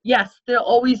 yes, there'll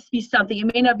always be something.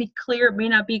 It may not be clear, it may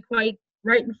not be quite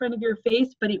right in front of your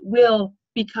face, but it will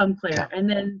become clear. And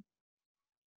then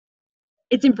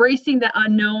it's embracing the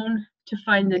unknown to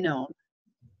find the known.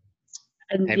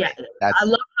 And I yeah, mean, that's I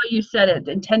love how you said it.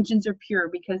 The intentions are pure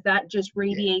because that just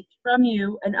radiates from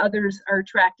you and others are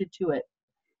attracted to it.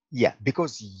 yeah,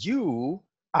 because you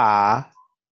are,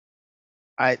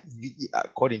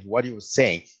 according to what you were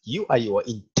saying, you are your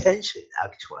intention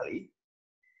actually,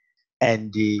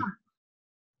 and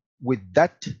with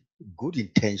that good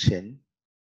intention,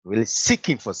 really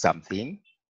seeking for something,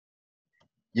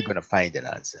 you're gonna find an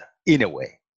answer in a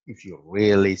way if you're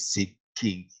really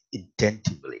seeking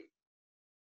intentively.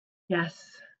 Yes.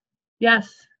 Yes.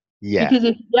 Yeah.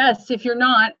 Because if you're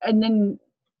not, and then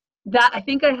that, I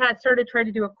think I had started trying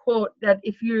to do a quote that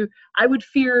I would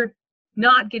fear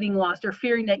not getting lost or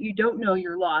fearing that you don't know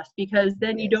you're lost because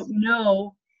then you Yes. don't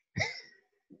know.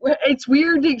 It's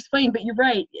weird to explain, but you're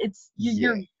right.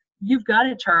 Yeah. You've got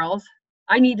it, Charles.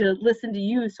 I need to listen to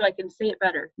you so I can say it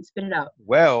better and spit it out.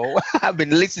 Well, I've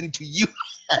been listening to you.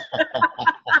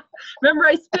 Remember,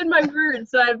 I spin my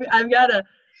words, so I've got to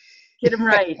get them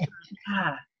right.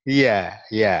 Yeah,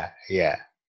 yeah, yeah.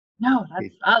 No,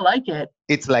 I like it.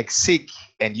 It's like seek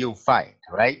and you'll find,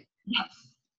 right?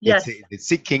 Yes. The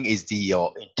seeking is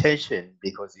your intention,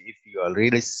 because if you are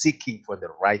really seeking for the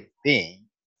right thing,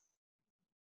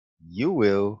 you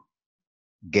will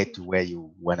get to where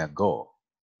you want to go.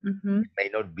 Mm-hmm. It may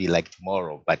not be like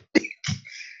tomorrow, but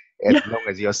as long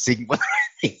as you're seeking,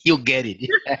 you get it.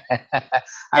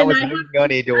 I was looking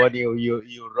on it when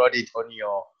you wrote it on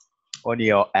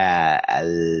your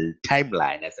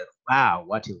timeline. I said, "Wow,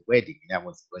 what a wedding!" And I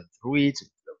was going through it.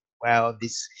 Well,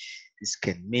 this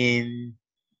can mean.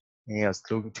 I was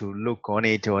trying to look on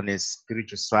it on a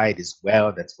spiritual side as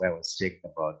well. That's why I was checking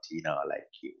about, like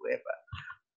whoever.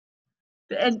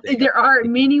 And there are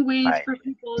many ways for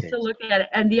people to look at it.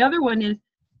 And the other one is,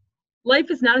 life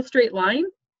is not a straight line;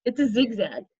 it's a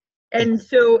zigzag. And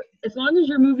so, as long as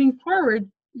you're moving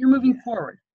forward, you're moving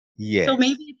forward. Yes. So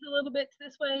maybe it's a little bit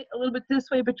this way, a little bit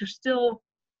this way, but you're still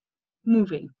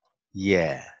moving.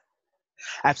 Yeah.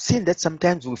 I've seen that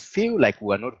sometimes we feel like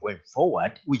we're not going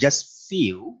forward. We just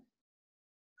feel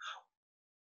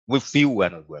we're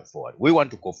not going forward. We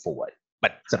want to go forward,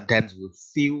 but sometimes we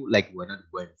feel like we're not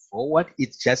going forward.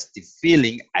 It's just the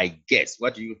feeling, I guess.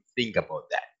 What do you think about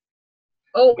that?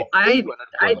 Oh, we're not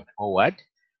going forward,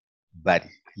 but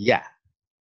yeah.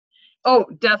 Oh,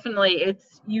 definitely.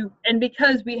 It's you, and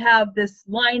because we have this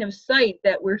line of sight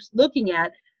that we're looking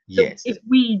at, so Yes. if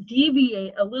we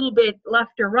deviate a little bit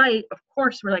left or right, of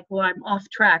course we're like, well, I'm off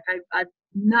track. I'm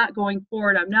not going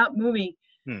forward. I'm not moving.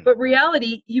 But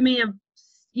reality,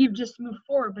 you've just moved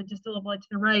forward, but just a little bit to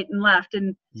the right and left.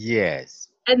 And yes.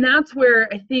 And that's where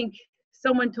I think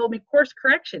someone told me course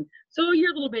correction. So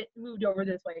you're a little bit moved over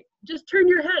this way. Just turn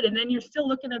your head, and then you're still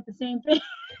looking at the same thing.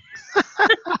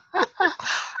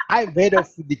 I've heard of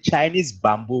the Chinese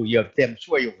bamboo. I'm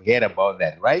sure you've heard about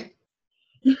that, right?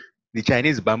 The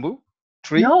Chinese bamboo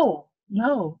tree? No.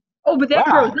 Oh, but that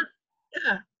grows up.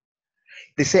 Yeah.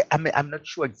 They say, I'm not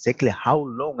sure exactly how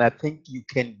long. I think you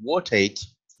can water it.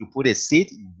 You put a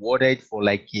seed, you water it for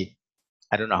I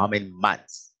don't know how many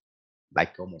months,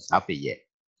 like almost half a year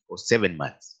or 7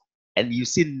 months, and you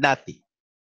see nothing.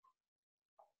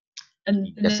 And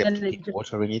you just have to keep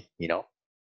watering it,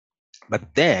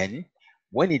 But then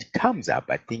when it comes up,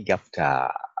 I think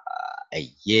after a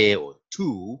year or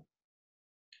two,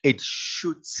 it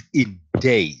shoots in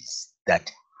days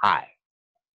that high.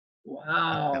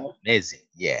 Wow. Amazing,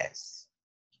 yes.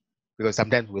 Because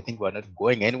sometimes we think we're not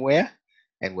going anywhere,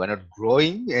 and we're not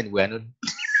growing, and we're not.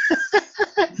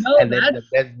 No, and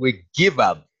then we give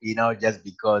up, just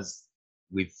because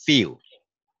we feel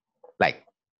like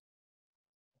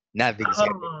nothing's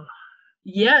happening.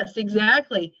 Yes,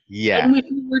 exactly. Yeah. And if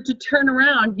you were to turn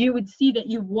around, you would see that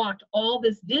you've walked all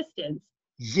this distance.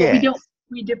 Yes. But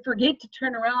we forget to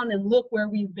turn around and look where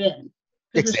we've been.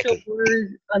 Exactly. We're so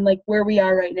blurred on where we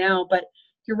are right now. But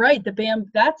you're right,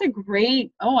 that's a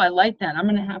great, I like that. I'm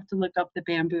gonna have to look up the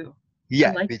bamboo.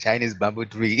 Yeah, the Chinese bamboo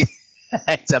tree.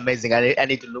 It's amazing. I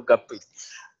need to look up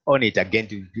on it again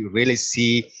to really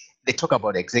see. They talk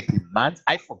about exactly months.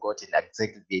 I've forgotten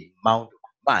exactly the amount of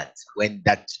months when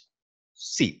that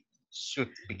seed should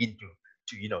begin to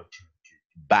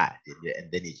bud, and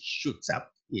then it shoots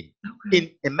up. In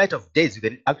a matter of days, you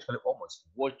can actually almost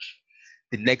watch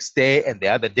the next day and the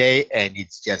other day, and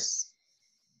it's just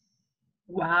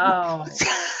wow.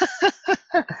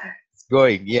 It's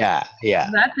going, yeah.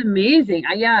 That's amazing.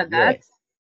 That's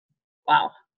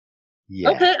wow. Yeah.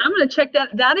 Okay, I'm gonna check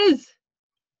that. That is,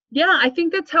 I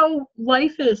think that's how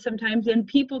life is sometimes, and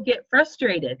people get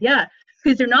frustrated. Yeah,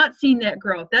 because they're not seeing that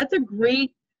growth. That's a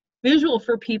great visual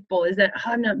for people. Is that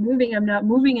I'm not moving, and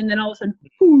then all of a sudden,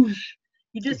 whoosh,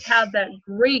 You just have that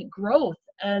great growth.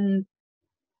 And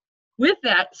with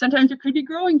that, sometimes there could be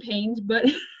growing pains, but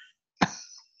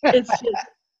it's just,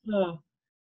 oh,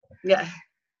 yeah.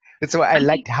 That's why I I think,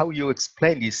 liked how you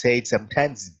explained. You said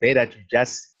sometimes it's better to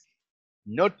just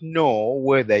not know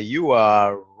whether you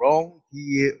are wrong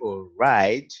here or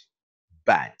right,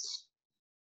 but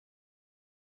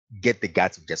get the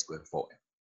guts of just going forward.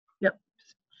 yep,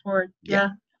 forward, Yeah,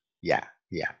 yeah.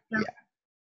 yeah.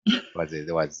 Yep. Was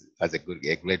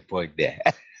a great point there.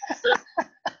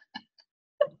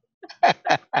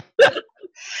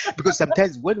 Because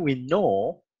sometimes when we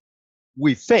know,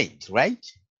 we faint, right?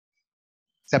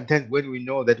 Sometimes when we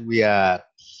know that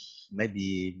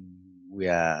maybe we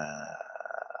are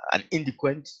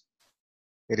inadequate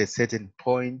at a certain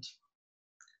point,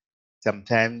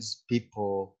 sometimes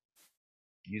people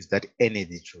use that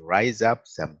energy to rise up.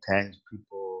 Sometimes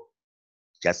people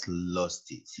just lose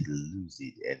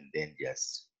it, and then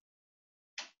just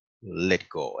let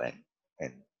go and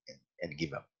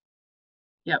give up.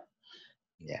 Yep.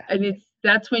 Yeah. And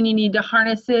that's when you need to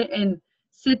harness it and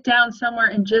sit down somewhere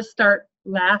and just start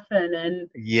laughing and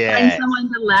find Yeah.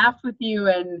 someone to laugh with you,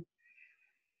 and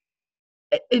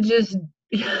it just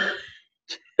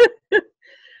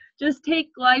just take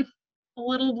life a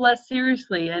little less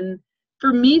seriously. And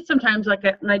for me, sometimes, like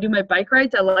when I do my bike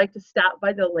rides, I like to stop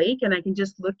by the lake and I can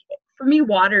just look. For me,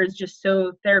 water is just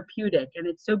so therapeutic, and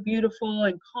it's so beautiful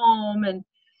and calm, and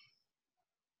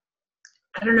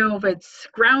I don't know if it's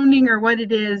grounding or what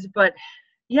it is, but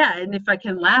yeah. And if I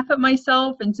can laugh at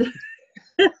myself and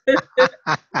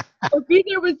or be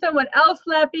there with someone else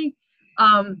laughing,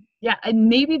 yeah. And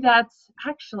maybe that's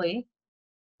actually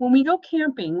when we go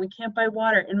camping, we camp by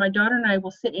water, and my daughter and I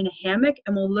will sit in a hammock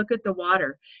and we'll look at the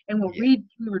water, and we'll Yeah. we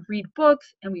would read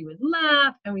books and we would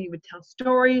laugh and we would tell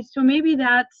stories. So maybe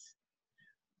that's,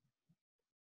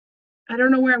 I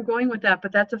don't know where I'm going with that,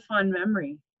 but that's a fun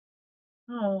memory.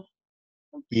 Oh,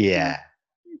 Yeah.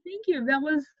 thank you. That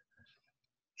was,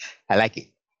 I like it.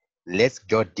 Let's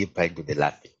go deeper into the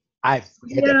laughing. I've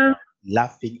heard yeah, about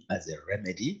laughing as a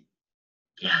remedy.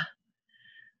 yeah.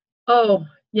 Oh,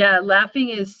 yeah. Laughing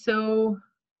is so,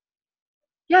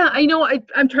 yeah, I know.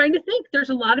 I'm trying to think. There's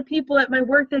a lot of people at my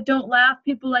work that don't laugh.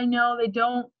 People I know, they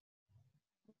don't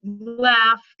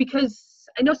laugh because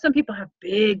I know some people have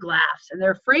big laughs and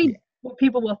they're afraid Yeah. what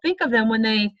people will think of them when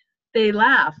they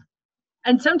laugh.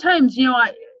 And sometimes,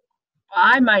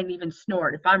 I might even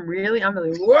snort if I'm really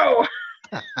whoa.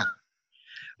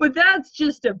 But that's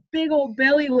just a big old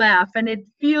belly laugh, and it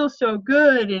feels so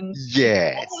good, and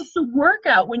Yes. almost a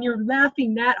workout when you're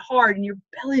laughing that hard and your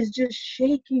belly's just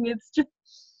shaking. It's just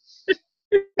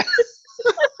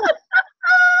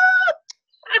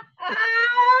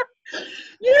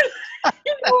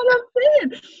you know what I'm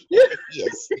saying?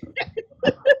 Yes.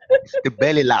 The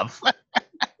belly laugh.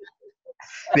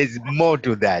 There's more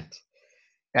to that,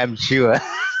 I'm sure.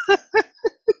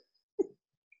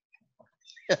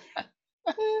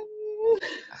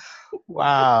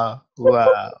 Wow.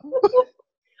 Wow.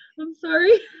 I'm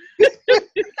sorry.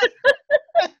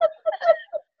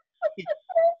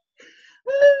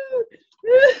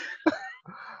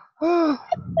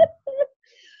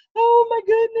 Oh my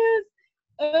goodness.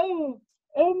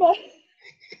 Oh my.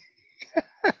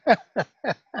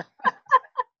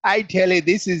 I tell you,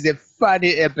 this is a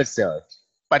funny episode,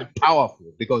 but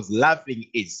powerful because laughing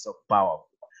is so powerful.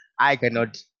 I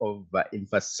cannot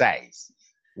overemphasize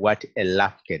what a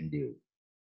laugh can do.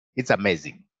 It's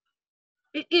amazing.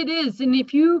 It is. And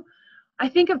I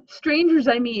think of strangers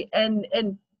I meet and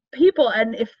people,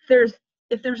 and if there's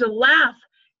a laugh,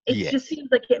 it just Yes. seems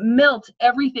like it melts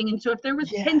everything. And so if there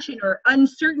was Yeah. tension or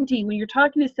uncertainty when you're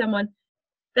talking to someone,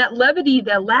 that levity,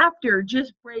 that laughter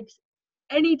just breaks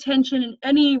any tension and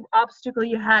any obstacle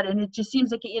you had, and it just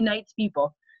seems like it unites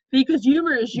people because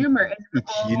humor is humor. And It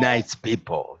unites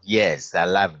people. Yes, I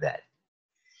love that.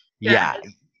 yeah, Yeah,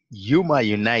 humor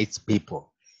unites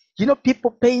people.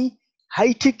 People pay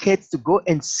high tickets to go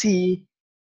and see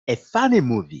a funny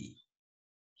movie.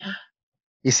 yeah,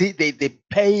 You see, they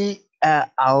pay a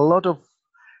lot of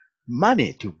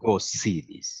money to go see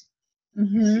this. You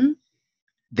see,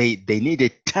 mm-hmm. they need a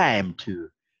time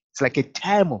it's like a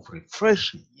time of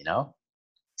refreshing,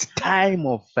 It's a time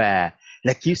of,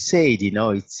 like you said,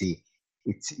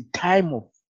 it's a time of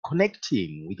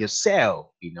connecting with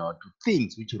yourself, to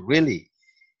things which really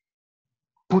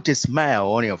put a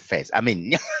smile on your face. I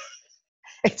mean,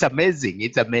 it's amazing.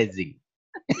 It's amazing.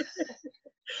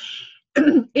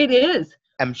 It is.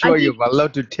 I'm I sure you think. have a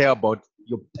lot to tell about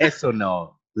your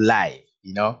personal life.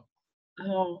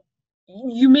 Oh,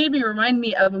 you made me remind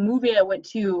me of a movie I went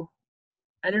to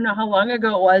I don't know how long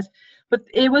ago it was, but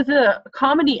it was a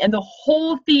comedy, and the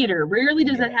whole theater, rarely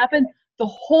does that Yeah. happen, the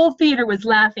whole theater was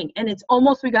laughing, and it's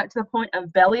almost, we got to the point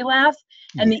of belly laughs,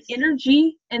 and the Yes.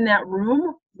 energy in that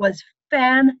room was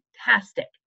fantastic.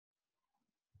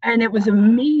 And it was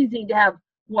amazing to have,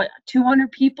 what,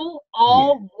 200 people Yeah.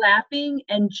 all laughing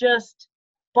and just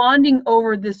bonding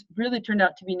over this. Really turned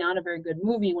out to be not a very good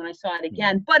movie when I saw it Yeah.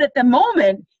 again, but at the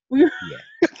moment, we were, Yeah.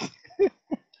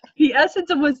 the essence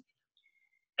of was,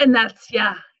 and that's,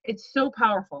 yeah, it's so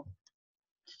powerful,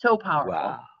 so powerful.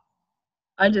 Wow.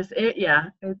 Yeah,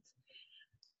 it's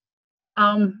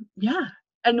yeah.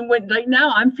 And when, like, now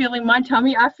I'm feeling my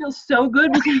tummy, I feel so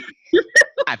good because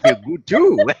I feel good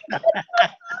too.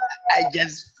 I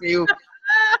just feel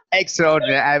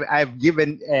extraordinary. I've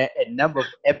given a number of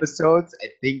episodes, I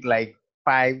think like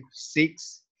 5,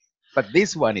 6, but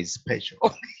this one is special.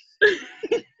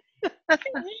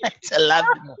 It's a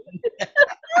lovely one.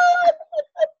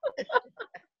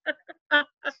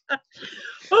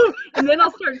 oh, and then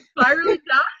I'll start spiraling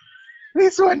down.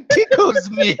 This one tickles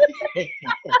me.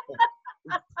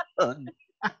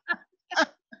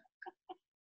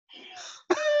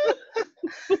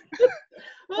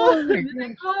 Oh, and then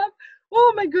I cough.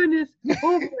 Oh my goodness.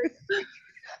 Oh boy.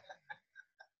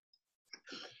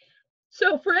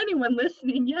 So for anyone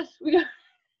listening, yes, we are.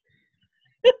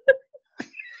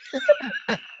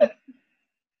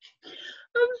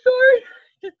 I'm sorry.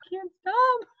 Just can't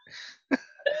stop.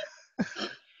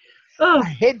 Oh, I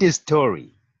hate this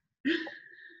story.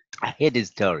 I hate this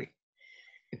story.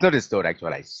 It's not a story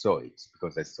actually. I saw it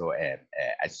because I saw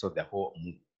the whole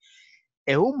movie.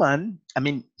 A woman. I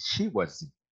mean, she was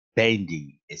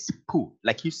bending a spoon.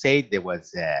 Like you said, there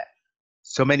was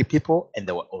so many people and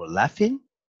they were all laughing.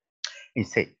 And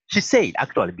she said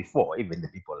actually before even the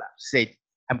people laughed. She said,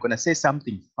 "I'm gonna say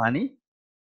something funny,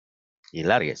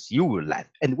 hilarious. You will laugh,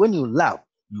 and when you laugh,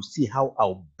 you see how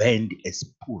I'll bend a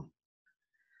spoon."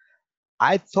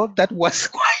 I thought that was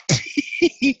quite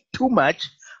too much,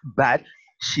 but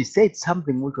she said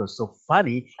something which was so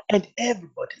funny, and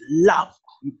everybody laughed.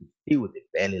 You could feel the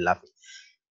belly laughing.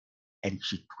 And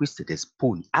she twisted a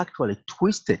spoon, actually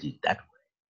twisted it that way,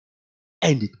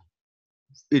 and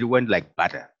it went like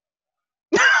butter.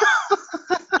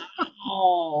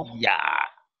 oh. Yeah.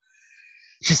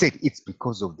 She said it's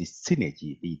because of the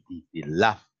synergy, the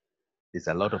laugh. There's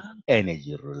a lot of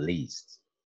energy released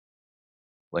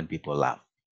when people laugh.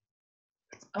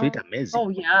 It's pretty amazing. Oh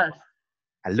yes.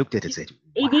 I looked at it and said,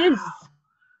 It is.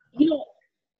 You know,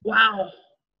 wow.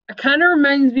 It kind of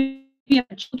reminds me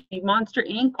of Monster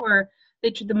Inc., where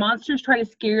the monsters try to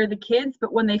scare the kids,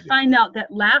 but when they find out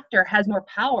that laughter has more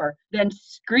power than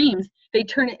screams, they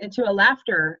turn it into a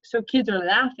laughter, so kids are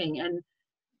laughing. And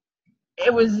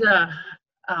it was,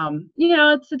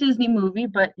 it's a Disney movie,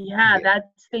 but yeah, Yeah.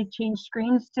 they changed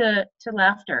screams to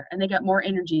laughter, and they got more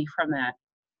energy from that.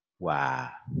 Wow.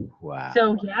 Wow.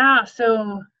 So yeah,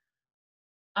 so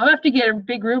I'll have to get a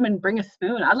big room and bring a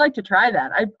spoon. I'd like to try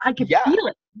that. I could Yeah. feel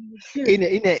it.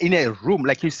 In a room,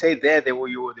 like you said there, they were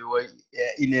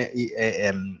in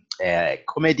a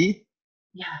comedy,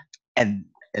 Yeah. and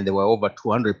there were over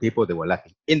 200 people. They were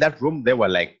laughing in that room. They were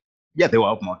like, yeah, there were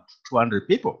almost 200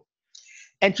 people.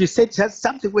 And she said just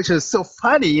something which was so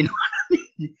funny,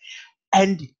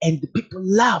 and the people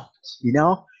laughed,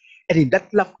 and in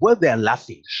that laugh, while they're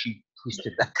laughing, she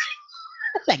twisted that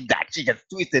like that. She just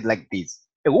twisted like this.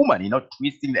 A woman,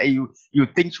 twisting. You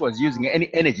think she was using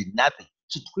any energy? Nothing.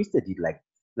 She twisted it like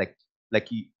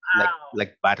Wow.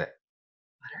 like butter,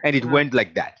 and it Wow. went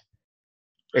like that.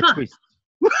 A Huh. twist,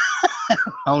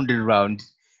 round and round,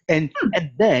 and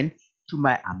then to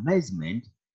my amazement,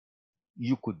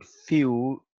 you could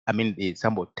feel. I mean,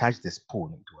 somebody touched the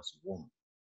spoon. It was warm.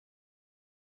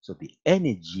 So the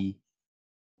energy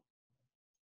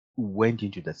went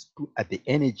into the spoon at the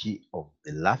energy of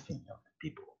the laughing of the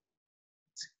people.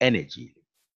 It's energy.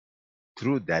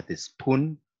 Through that, the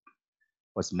spoon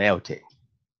was melted.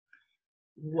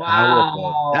 How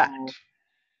about that? Wow.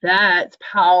 That's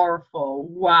powerful.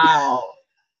 Wow.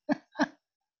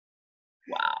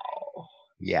 Wow.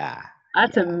 Yeah.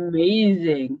 That's Yeah.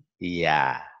 amazing.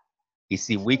 Yeah. You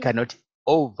see, we cannot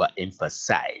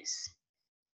overemphasize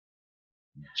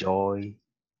joy,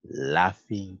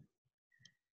 laughing,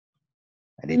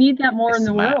 and We need that more a in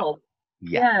the smile. world.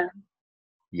 Yeah.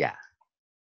 Yeah. Yeah.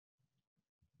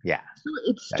 Yeah. So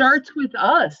it starts with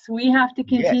us. We have to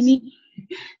Yes. continue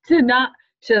to not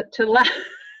to laugh,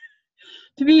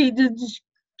 to just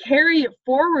carry it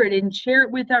forward and share it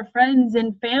with our friends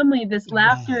and family. This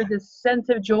laughter, Yeah. this sense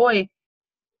of joy.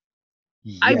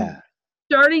 I'm Yeah.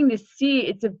 starting to see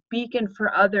it's a beacon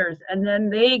for others, and then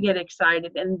they get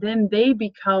excited, and then they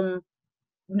become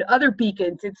other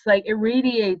beacons. It's like it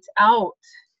radiates out.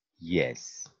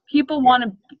 Yes. People Yes. want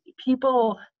to.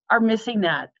 People are missing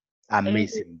that. I'm And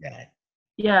missing that.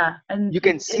 yeah, and You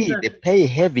can in see the they pay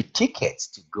heavy tickets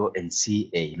to go and see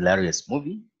a hilarious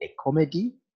movie, a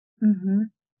comedy. mhm.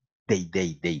 They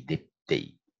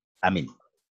I mean,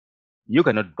 you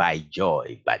cannot buy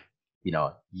joy, but you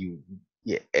know,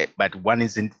 yeah, but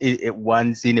once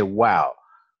in a while,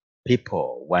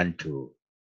 people want to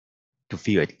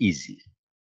feel it easy,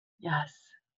 Yes.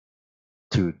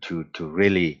 to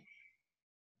really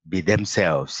be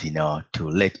themselves, to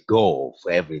let go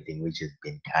of everything which has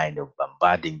been kind of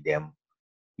bombarding them,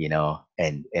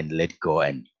 and let go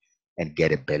and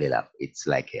get a belly laugh. It's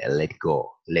like a let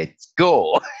go, let's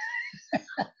go.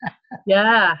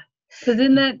 Yeah. Because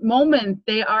in that moment,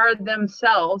 they are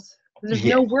themselves. 'Cause there's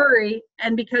no Yes, worry,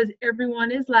 and because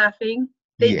everyone is laughing,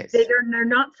 yes, they're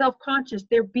not self-conscious.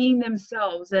 They're being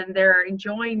themselves, and they're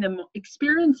enjoying them,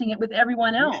 experiencing it with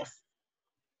everyone yes, else.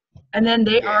 And then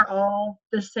they yes. are all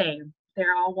the same.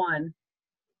 They're all one.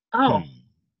 Oh, Hmm.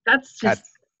 that's just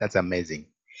That's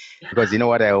amazing. Because you know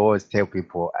what I always tell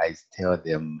people, I tell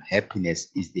them happiness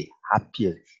is the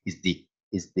happiest, is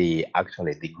the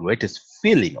actually the greatest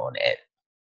feeling on earth.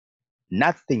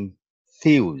 Nothing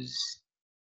fills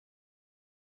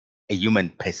a human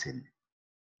person.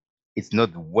 It's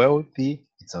not wealthy,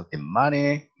 it's not the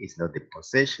money, it's not the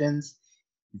possessions,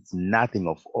 it's nothing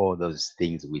of all those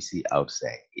things we see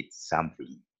outside. It's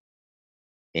something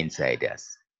inside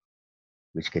us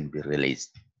which can be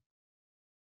released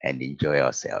and enjoy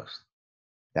ourselves.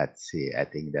 That's it. I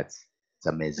think that's it's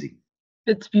amazing.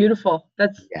 it's beautiful. Yeah,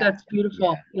 That's yeah,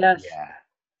 beautiful. Yes. yeah,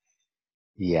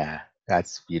 yeah.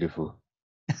 That's beautiful.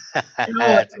 No,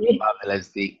 That's a marvelous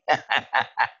thing.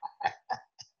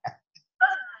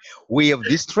 We have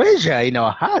this treasure in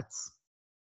our hearts.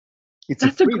 It's a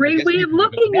that's a free. We great just way need of to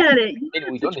looking recognize at it. it. I mean, Yeah,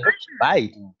 we it's a don't have to treasure. buy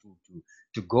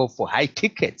to go for high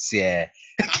tickets. Yeah.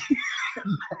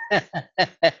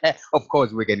 Of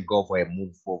course, we can go for a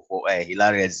move for a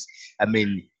hilarious, I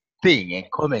mean, thing and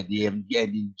comedy and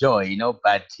enjoy,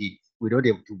 but we don't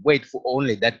have to wait for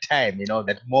only that time,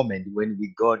 that moment when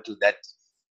we go to that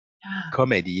Yeah.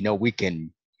 comedy, we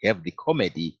can have the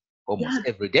comedy almost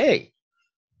Yeah. every day,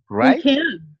 We right?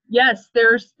 can. Yes,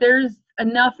 there's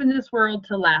enough in this world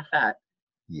to laugh at.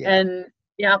 Yeah. And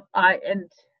yeah, I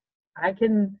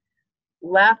can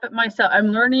laugh at myself. I'm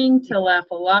learning to laugh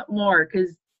a lot more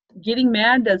because getting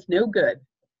mad does no good.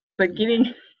 But Yeah.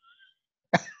 getting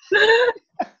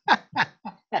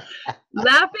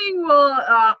laughing will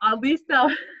at least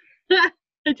I'll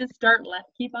I just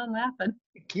keep on laughing.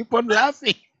 Keep on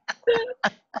laughing.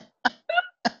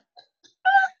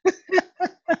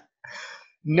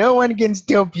 No one can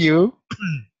stop you.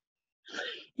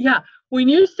 Yeah, when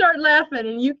you start laughing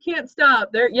and you can't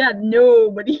stop, there, yeah,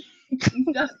 nobody can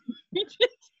stop.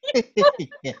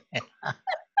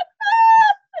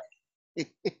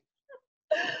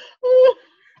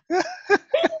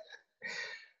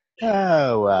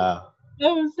 Oh, wow.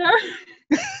 Oh, sorry.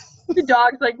 The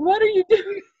dog's like, "What are you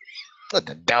doing?" What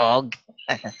the dog?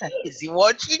 Is he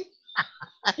watching?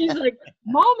 He's like,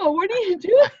 "Mama, what are you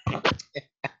doing?"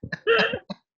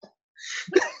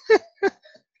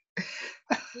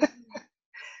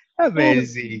 Oh,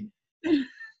 Amazing.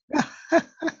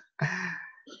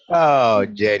 Oh,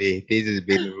 Jenny, this has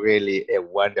been really a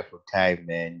wonderful time,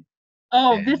 man.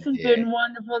 oh, this And has been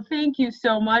wonderful. Thank you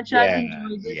so much. I've yeah,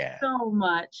 enjoyed this yeah. so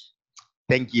much.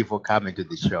 Thank you for coming to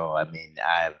the show. I mean,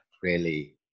 I've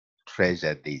really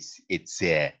treasured this. It's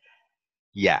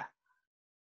yeah.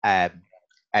 Um,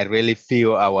 I really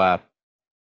feel our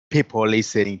people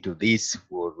listening to this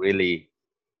will really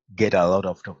get a lot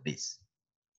of this.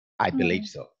 I believe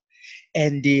Oh. so.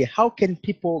 And how can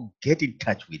people get in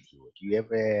touch with you? Do you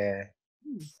have a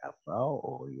profile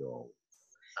or your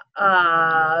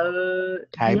Yeah.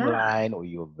 timeline or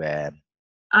your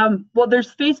Well,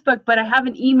 there's Facebook, but I have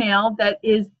an email that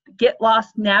is Get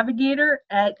Lost Navigator?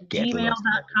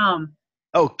 getlostnavigator@gmail.com.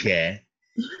 Okay,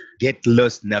 Get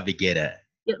Lost Navigator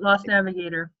Get Lost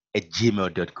Navigator. at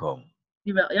gmail.com.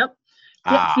 Email. Yep.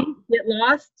 Ah, Get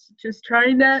lost. Just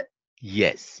trying to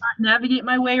yes, navigate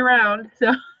my way around.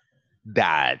 So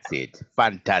that's it.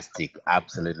 Fantastic,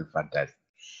 absolutely fantastic.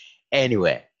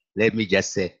 Anyway, let me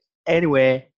just say,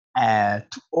 anyway,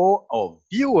 to all our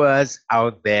viewers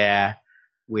out there,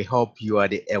 we hope you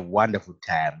had a wonderful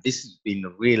time. This has been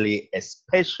really a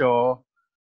special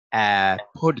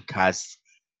podcast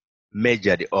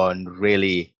measured on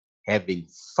really having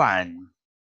fun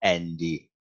and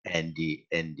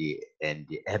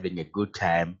having a good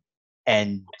time,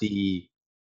 and the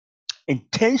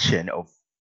intention of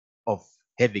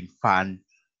having fun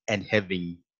and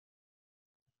having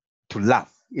to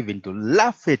laugh, even to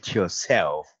laugh at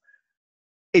yourself,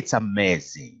 it's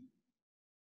amazing.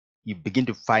 You begin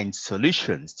to find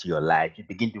solutions to your life. You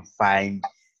begin to find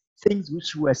things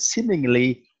which were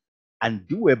seemingly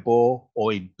undoable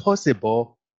or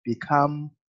impossible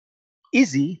become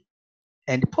easy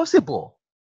and possible.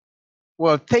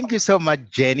 Well, thank you so much,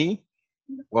 Jenny,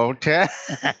 Walter.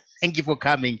 Thank you for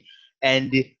coming.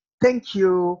 And thank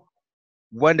you,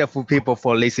 wonderful people,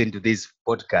 for listening to this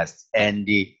podcast. And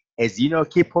as you know,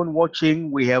 keep on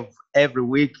watching. We have every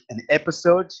week an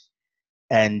episode.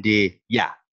 And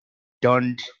yeah,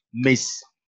 don't miss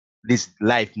these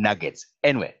life nuggets.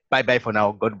 Anyway, bye bye for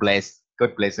now. God bless.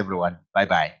 God bless everyone. Bye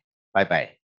bye. Bye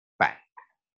bye.